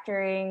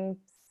manufacturing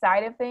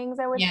side of things,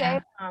 I would say.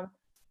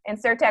 And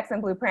Surtex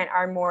and Blueprint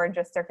are more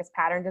just surface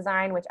pattern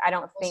design, which I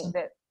don't think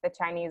that the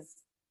Chinese,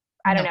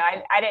 I don't know,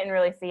 I didn't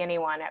really see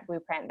anyone at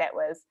Blueprint that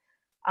was,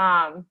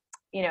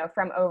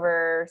 from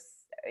over,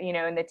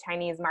 in the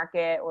Chinese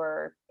market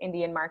or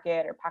Indian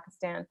market or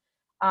Pakistan.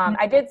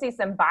 I did see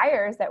some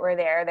buyers that were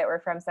there that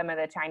were from some of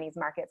the Chinese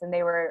markets, and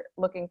they were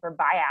looking for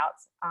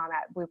buyouts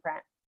at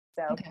Blueprint.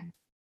 So,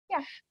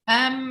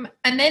 and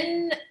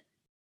then,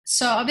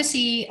 so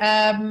obviously,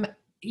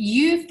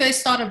 you first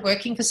started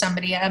working for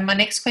somebody. And my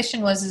next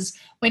question is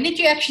when did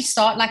you actually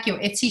start like your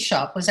Etsy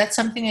shop? Was that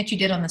something that you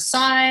did on the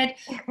side?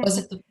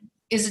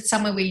 Is it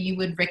somewhere where you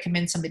would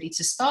recommend somebody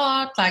to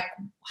start? Like,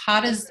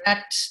 how does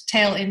that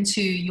tail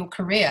into your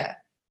career?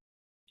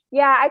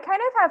 Yeah, I kind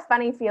of have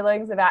funny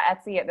feelings about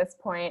Etsy at this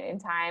point in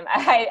time.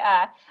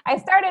 I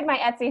started my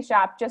Etsy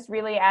shop just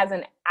really as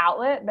an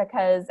outlet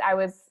because I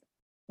was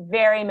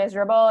very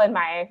miserable in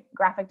my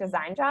graphic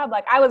design job.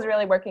 Like, I was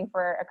really working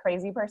for a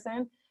crazy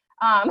person.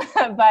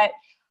 But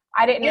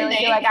I didn't really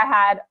feel like I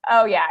had,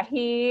 oh yeah,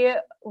 he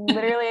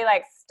literally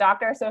like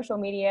stalked our social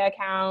media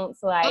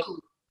accounts, like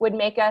would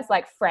make us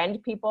like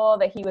friend people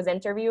that he was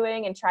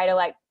interviewing and try to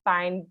like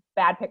find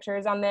bad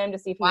pictures on them to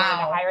see if he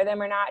wanted to hire them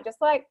or not.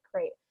 Just like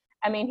great.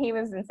 I mean, he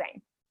was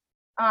insane.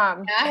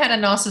 I had a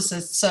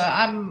narcissist, so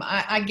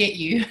I get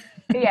you.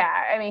 Yeah,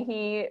 I mean,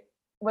 he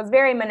was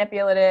very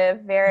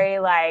manipulative, very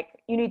like,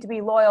 you need to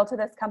be loyal to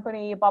this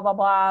company, blah blah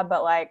blah.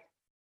 But like,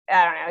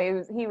 I don't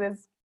know, he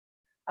was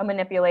a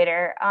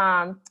manipulator.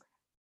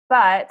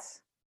 But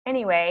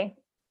anyway,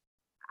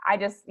 I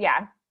just,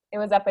 yeah, it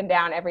was up and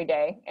down every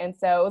day. And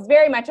so it was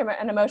very much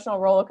an emotional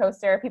roller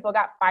coaster. People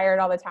got fired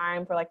all the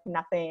time for like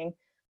nothing.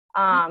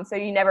 So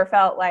you never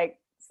felt like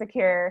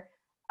secure.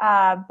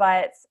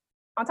 But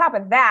on top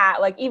of that,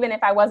 like even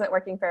if I wasn't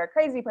working for a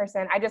crazy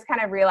person, I just kind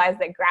of realized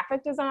that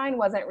graphic design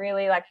wasn't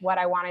really like what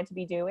I wanted to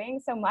be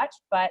doing so much,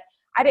 but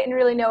I didn't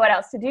really know what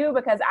else to do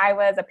because I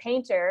was a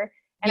painter.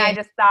 And I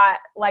just thought,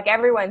 like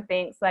everyone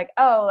thinks, like,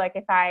 oh, like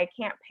if I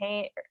can't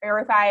paint or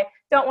if I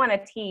don't want to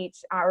teach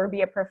or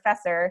be a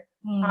professor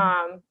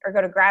or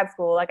go to grad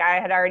school, like I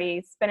had already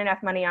spent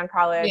enough money on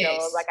college, or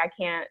like I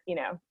can't, you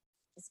know,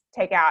 just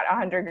take out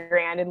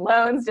 $100,000 in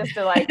loans just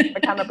to like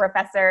become a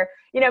professor.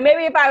 You know,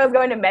 maybe if I was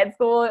going to med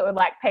school, it would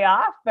like pay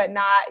off, but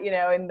not, you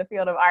know, in the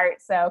field of art.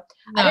 So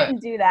I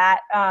didn't do that.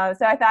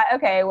 So I thought,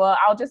 okay, well,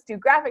 I'll just do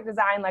graphic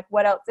design. Like,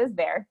 what else is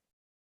there?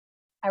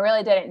 I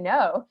really didn't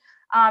know.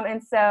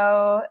 And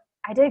so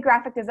I did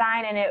graphic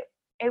design, and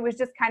it was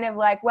just kind of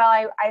like, well,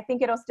 I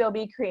think it'll still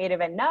be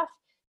creative enough,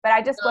 but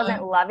I just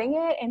wasn't loving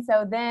it. And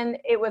so then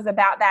it was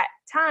about that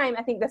time,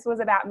 I think this was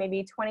about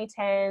maybe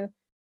 2010,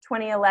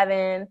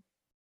 2011.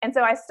 And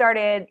so I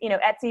started, you know,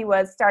 Etsy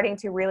was starting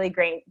to really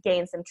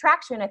gain some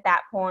traction at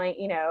that point.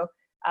 You know,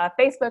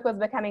 Facebook was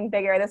becoming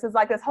bigger. This is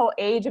like this whole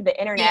age of the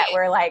internet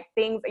where like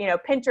things, you know,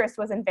 Pinterest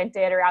was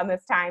invented around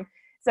this time.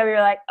 So we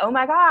were like, oh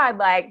my God,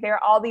 like there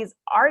are all these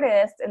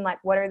artists and like,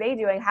 what are they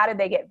doing? How did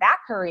they get that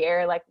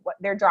career? Like what,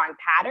 they're drawing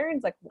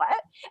patterns, like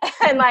what?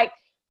 And like,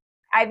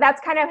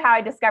 that's kind of how I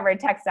discovered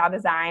textile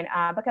design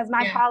because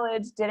my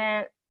college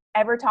didn't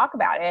ever talk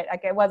about it.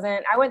 Like it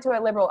wasn't, I went to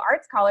a liberal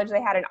arts college.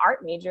 They had an art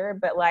major,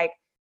 but like,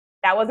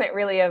 that wasn't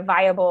really a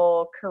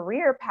viable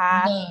career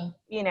path,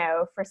 you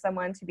know, for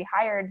someone to be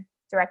hired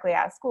directly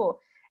out of school.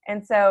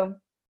 And so,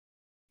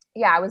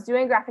 yeah, I was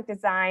doing graphic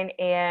design,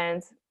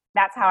 and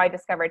that's how I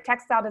discovered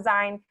textile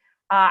design.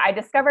 I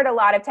discovered a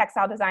lot of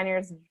textile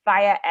designers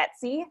via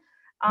Etsy.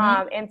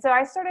 And so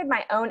I started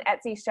my own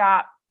Etsy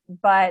shop,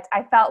 but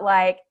I felt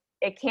like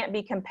it can't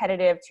be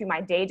competitive to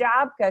my day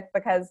job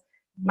because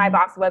my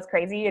boss was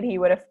crazy, and he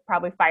would have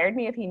probably fired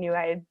me if he knew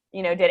I,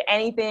 you know, did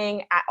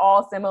anything at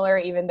all similar,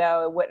 even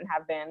though it wouldn't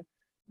have been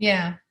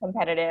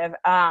competitive.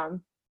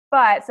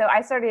 But so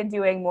I started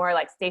doing more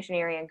like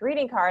stationery and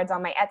greeting cards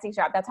on my Etsy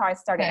shop. That's how I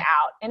started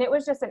out. And it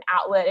was just an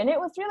outlet, and it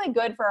was really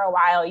good for a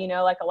while. You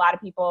know, like a lot of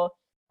people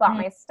bought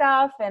my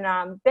stuff, and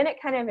then it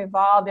kind of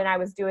evolved, and I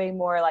was doing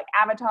more like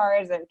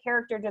avatars and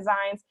character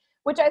designs,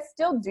 which I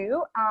still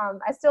do.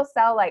 I still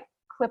sell like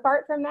clip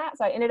art from that.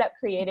 So I ended up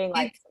creating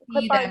like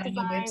clip art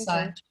designs.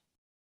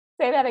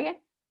 Say that again?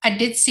 I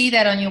did see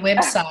that on your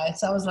website.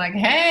 So I was like,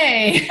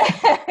 hey.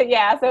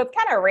 Yeah, so it's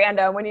kind of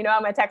random. When you know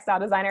I'm a textile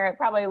designer, it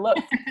probably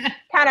looks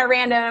kind of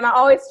random. And I'm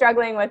always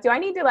struggling with, do I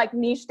need to like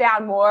niche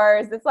down more?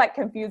 Is this like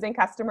confusing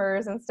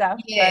customers and stuff?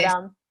 Yes.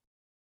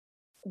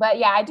 But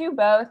yeah, I do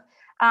both.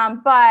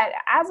 But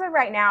as of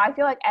right now, I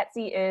feel like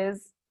Etsy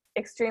is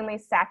extremely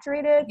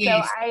saturated.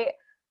 Yes. So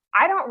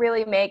I don't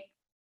really make,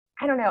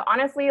 I don't know,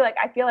 honestly, like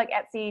I feel like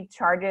Etsy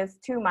charges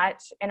too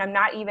much, and I'm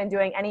not even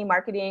doing any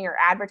marketing or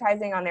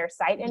advertising on their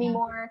site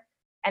anymore.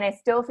 And I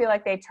still feel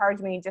like they charge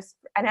me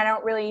and I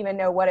don't really even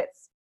know what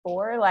it's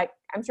for. Like,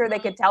 I'm sure they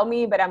could tell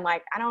me, but I'm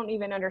like, I don't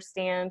even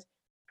understand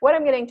what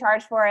I'm getting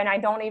charged for. And I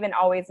don't even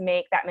always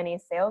make that many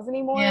sales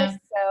anymore. Yeah.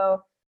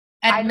 So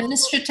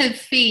administrative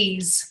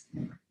fees.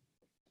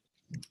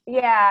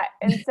 Yeah.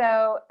 And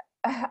so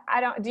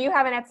do you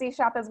have an Etsy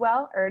shop as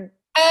well, or?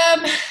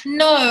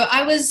 No,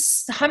 I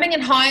was humming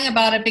and hawing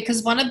about it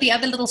because one of the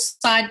other little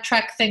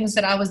sidetrack things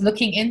that I was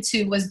looking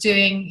into was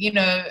doing, you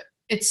know,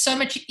 it's so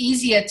much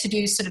easier to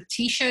do sort of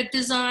t-shirt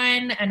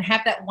design and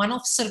have that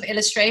one-off sort of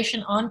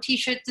illustration on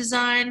t-shirt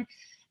design.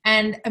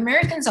 And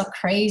Americans are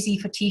crazy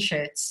for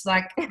t-shirts.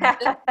 Like,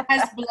 it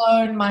has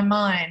blown my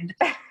mind.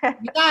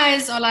 You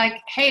guys are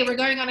like, hey, we're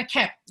going on a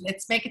camp.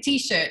 Let's make a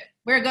t-shirt.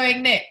 We're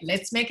going there.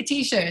 Let's make a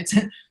t-shirt.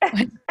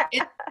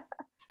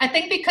 I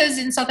think because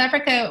in South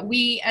Africa,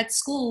 we at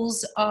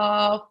schools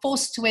are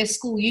forced to wear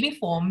school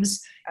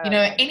uniforms. You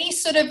know, any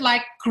sort of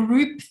like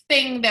group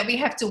thing that we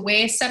have to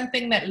wear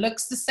something that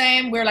looks the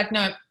same, we're like,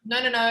 no.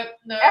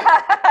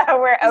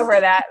 We're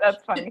over that.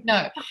 That's funny.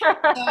 No. So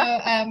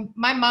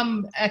my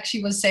mum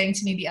actually was saying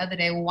to me the other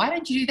day, well, why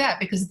don't you do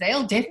that? Because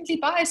they'll definitely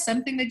buy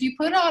something that you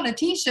put on a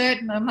t-shirt.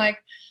 And I'm like,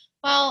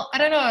 well, I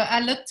don't know. I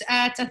looked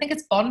at, I think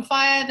it's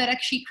Bonfire that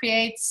actually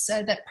creates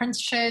that prints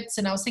shirts.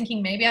 And I was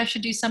thinking maybe I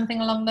should do something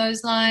along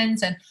those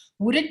lines. And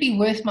would it be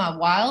worth my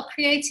while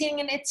creating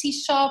an Etsy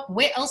shop?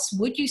 Where else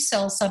would you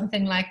sell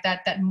something like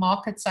that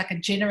markets like a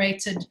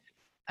generated,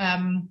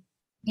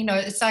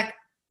 it's like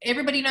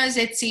everybody knows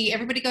Etsy.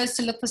 Everybody goes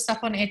to look for stuff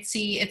on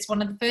Etsy. It's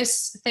one of the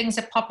first things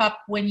that pop up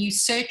when you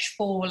search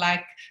for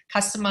like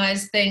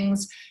customized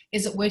things.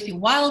 Is it worth your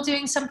while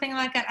doing something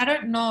like that? I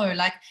don't know.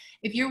 Like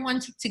if you're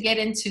wanting to get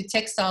into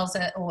textiles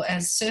or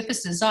as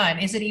surface design,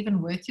 is it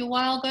even worth your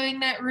while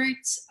going that route?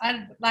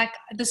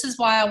 This is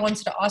why I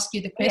wanted to ask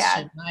you the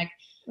question. Yeah.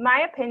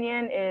 My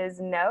opinion is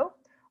no,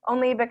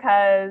 only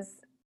because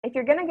if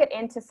you're going to get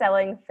into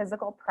selling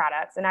physical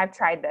products, and I've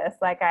tried this,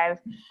 like I've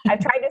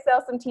tried to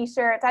sell some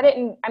t-shirts. I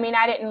didn't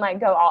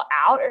like go all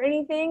out or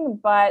anything,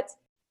 but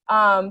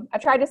I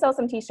tried to sell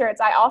some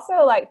t-shirts. I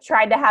also like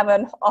tried to have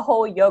a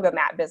whole yoga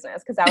mat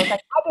business because I was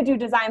like, I could do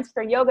designs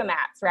for yoga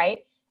mats, right?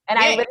 And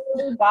I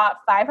literally bought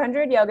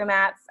 500 yoga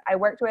mats. I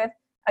worked with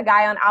a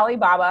guy on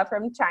Alibaba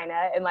from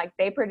China, and like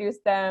they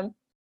produced them.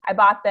 I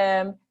bought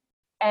them,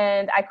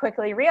 and I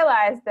quickly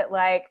realized that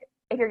like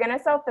if you're going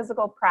to sell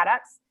physical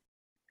products,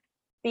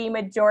 the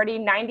majority,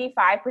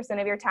 95%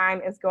 of your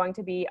time is going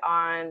to be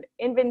on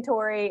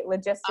inventory,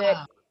 logistics,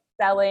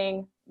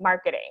 selling,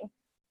 marketing.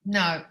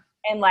 No.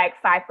 And like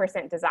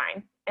 5%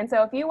 design. And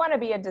so if you want to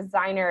be a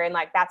designer and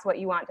like that's what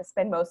you want to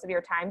spend most of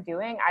your time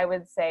doing, I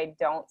would say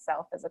don't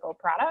sell physical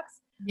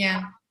products.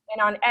 Yeah.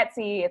 And on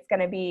Etsy, it's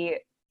going to be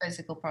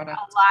physical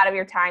products. A lot of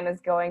your time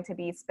is going to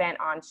be spent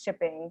on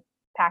shipping,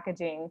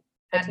 packaging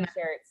the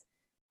t-shirts,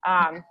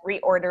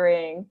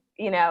 reordering,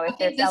 if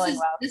they're selling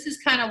well. This is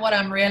kind of what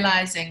I'm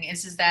realizing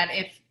is that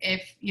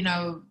if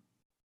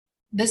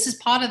this is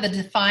part of the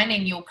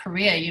defining your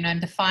career,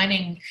 and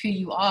defining who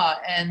you are,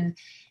 and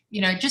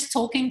just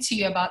talking to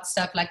you about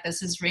stuff like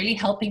this is really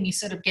helping me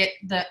sort of get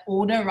the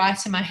order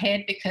right in my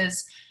head,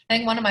 because I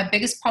think one of my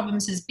biggest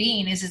problems has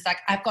been is like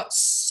I've got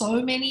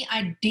so many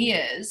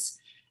ideas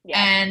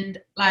and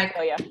like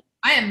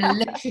I am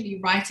literally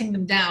writing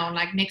them down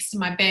like next to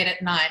my bed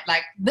at night.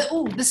 Like, this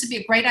would be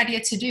a great idea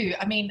to do.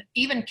 I mean,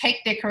 even cake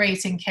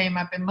decorating came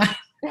up in my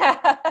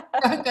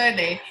don't go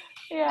there.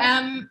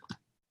 Yeah.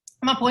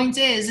 My point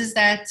is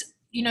that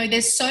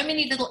there's so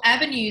many little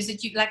avenues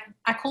that you like.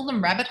 I call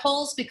them rabbit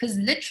holes because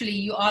literally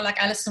you are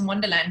like Alice in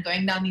Wonderland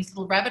going down these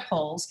little rabbit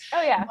holes.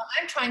 Oh yeah. And what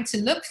I'm trying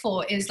to look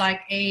for is like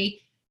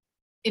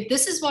if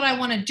this is what I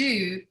want to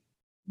do,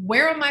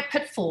 where are my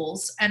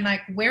pitfalls and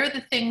like where are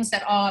the things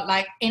that are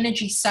like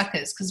energy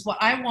suckers? Because what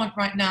I want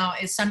right now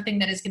is something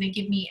that is going to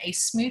give me a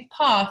smooth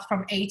path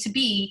from A to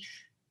B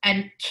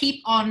and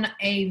keep on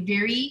a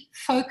very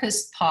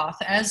focused path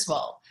as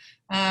well.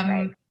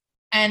 Right.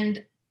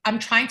 And I'm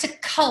trying to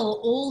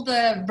cull all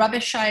the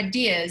rubbish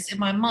ideas in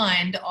my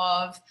mind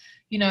of,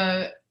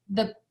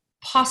 the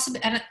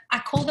possible, and I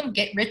call them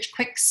get rich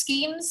quick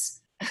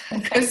schemes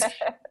because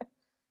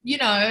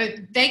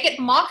they get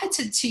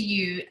marketed to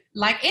you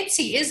like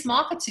Etsy is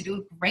marketed to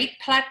a great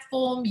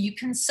platform. You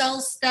can sell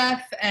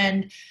stuff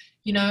and,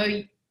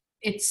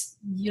 it's,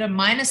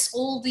 minus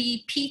all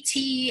the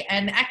PT,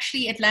 and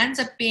actually it lands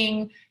up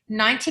being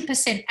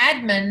 90%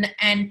 admin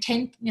and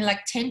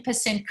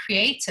 10%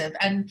 creative.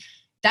 And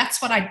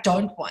that's what I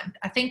don't want.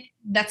 I think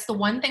that's the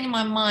one thing in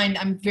my mind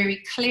I'm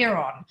very clear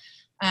on.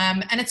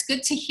 And it's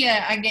good to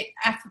hear. I get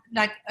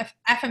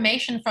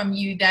affirmation from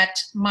you that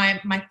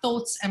my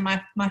thoughts and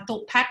my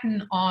thought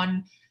pattern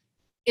on,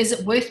 is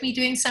it worth me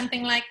doing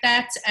something like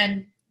that?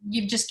 And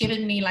you've just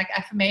given me like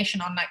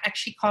affirmation on like,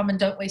 actually, Carmen,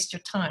 don't waste your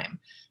time.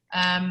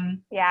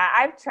 Yeah,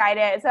 I've tried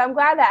it. So I'm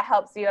glad that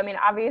helps you. I mean,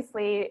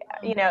 obviously,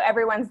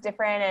 everyone's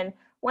different. And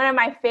one of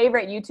my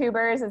favorite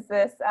YouTubers is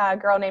this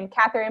girl named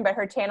Catherine, but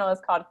her channel is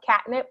called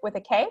Catnip with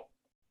a K.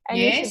 And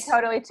you should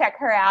totally check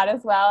her out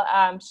as well.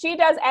 She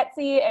does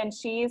Etsy and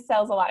she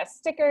sells a lot of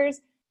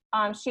stickers.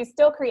 She's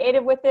still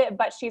creative with it,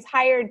 but she's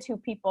hired 2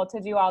 people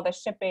to do all the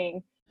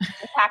shipping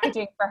and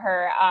packaging for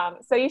her.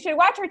 So you should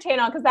watch her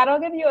channel because that'll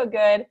give you a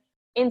good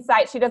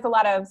insight. She does a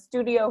lot of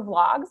studio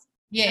vlogs.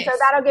 Yes. So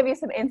that'll give you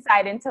some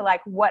insight into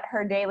like what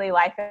her daily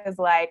life is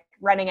like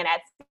running an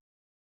Etsy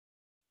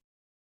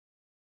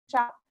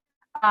shop.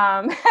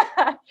 But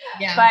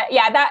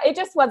that it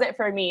just wasn't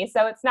for me.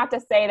 So it's not to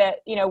say that,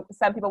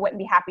 some people wouldn't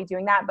be happy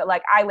doing that, but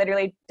like, I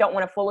literally don't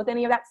want to fool with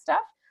any of that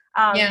stuff.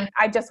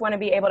 I just want to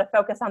be able to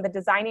focus on the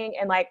designing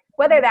and like,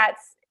 whether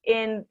that's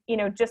in,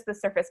 just the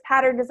surface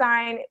pattern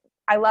design.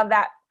 I love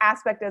that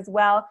aspect as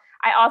well.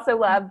 I also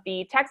love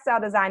the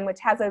textile design, which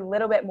has a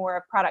little bit more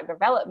of product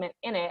development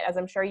in it, as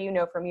I'm sure you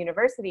know from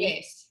university.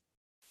 Yes.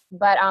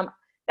 But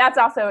that's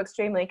also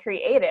extremely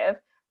creative.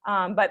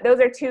 But those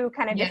are 2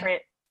 kind of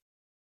different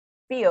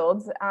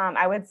fields,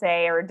 I would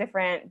say, or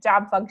different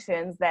job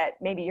functions that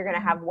maybe you're going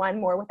to have one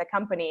more with a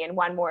company and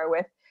one more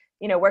with,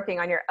 working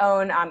on your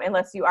own,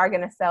 unless you are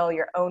going to sell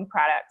your own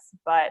products.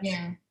 But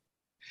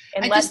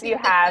unless you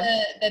have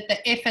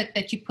the effort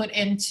that you put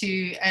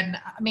into, and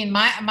I mean,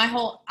 my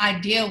whole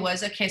idea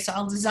was, okay, so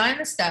I'll design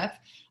the stuff.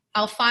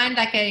 I'll find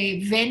like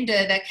a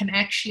vendor that can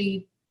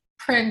actually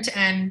print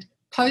and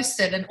post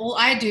it. And all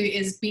I do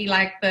is be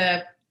like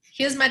the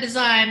here's my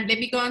design. Let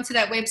me go onto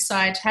that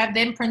website, have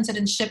them print it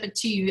and ship it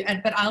to you,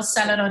 but I'll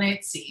sell it on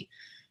Etsy.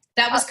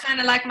 That was kind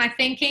of like my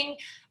thinking.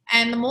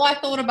 And the more I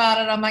thought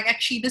about it, I'm like,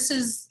 actually, this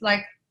is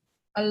like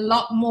a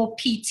lot more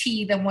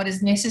PT than what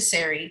is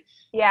necessary.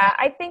 Yeah,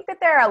 I think that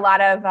there are a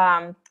lot of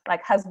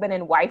like husband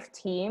and wife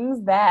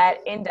teams that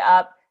end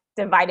up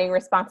dividing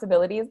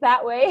responsibilities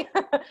that way.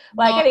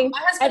 I think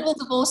my husband will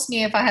divorce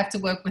me if I have to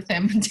work with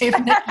him.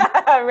 Definitely.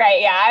 Right.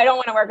 Yeah. I don't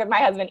want to work with my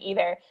husband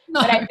either.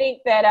 No. But I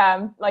think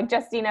that like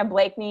Justina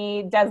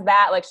Blakeney does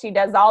that. Like she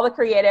does all the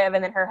creative,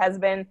 and then her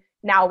husband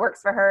now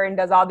works for her and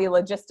does all the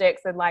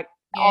logistics and like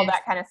all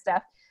that kind of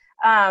stuff.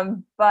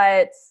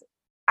 But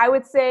I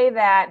would say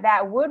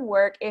that would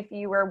work if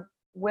you were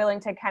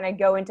willing to kind of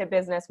go into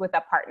business with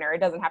a partner. It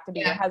doesn't have to be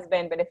your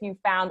husband, but if you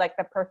found like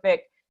the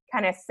perfect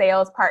kind of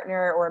sales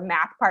partner or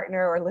math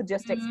partner or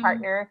logistics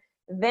partner,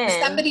 then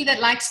somebody that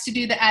likes to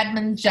do the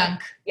admin junk.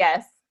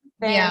 Yes.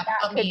 Then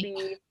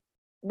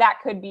that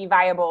could be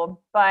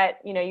viable. But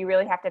you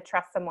really have to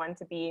trust someone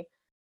to be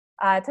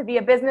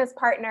a business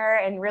partner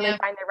and really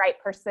find the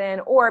right person,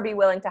 or be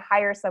willing to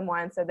hire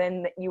someone. So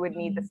then you would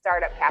need the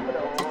startup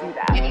capital to do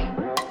that.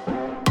 Yeah.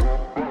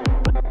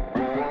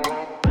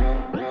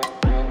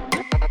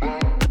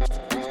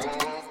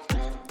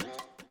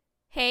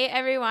 Hey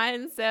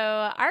everyone, so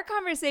our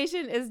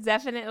conversation is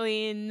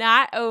definitely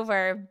not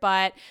over,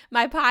 but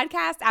my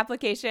podcast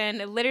application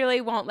literally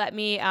won't let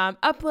me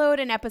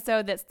upload an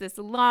episode that's this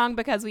long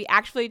because we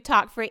actually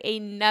talk for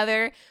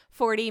another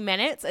 40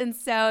 minutes. And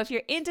so if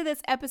you're into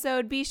this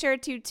episode, be sure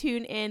to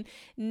tune in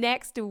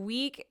next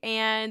week.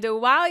 And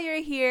while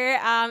you're here,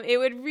 it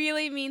would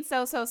really mean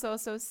so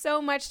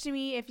much to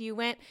me if you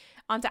went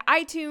onto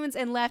iTunes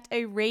and left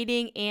a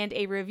rating and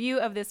a review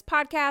of this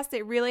podcast.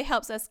 It really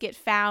helps us get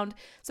found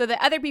so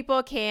that other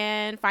people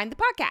can find the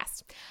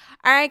podcast.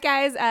 All right,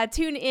 guys,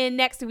 tune in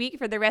next week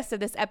for the rest of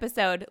this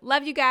episode.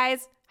 Love you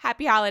guys.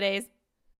 Happy holidays.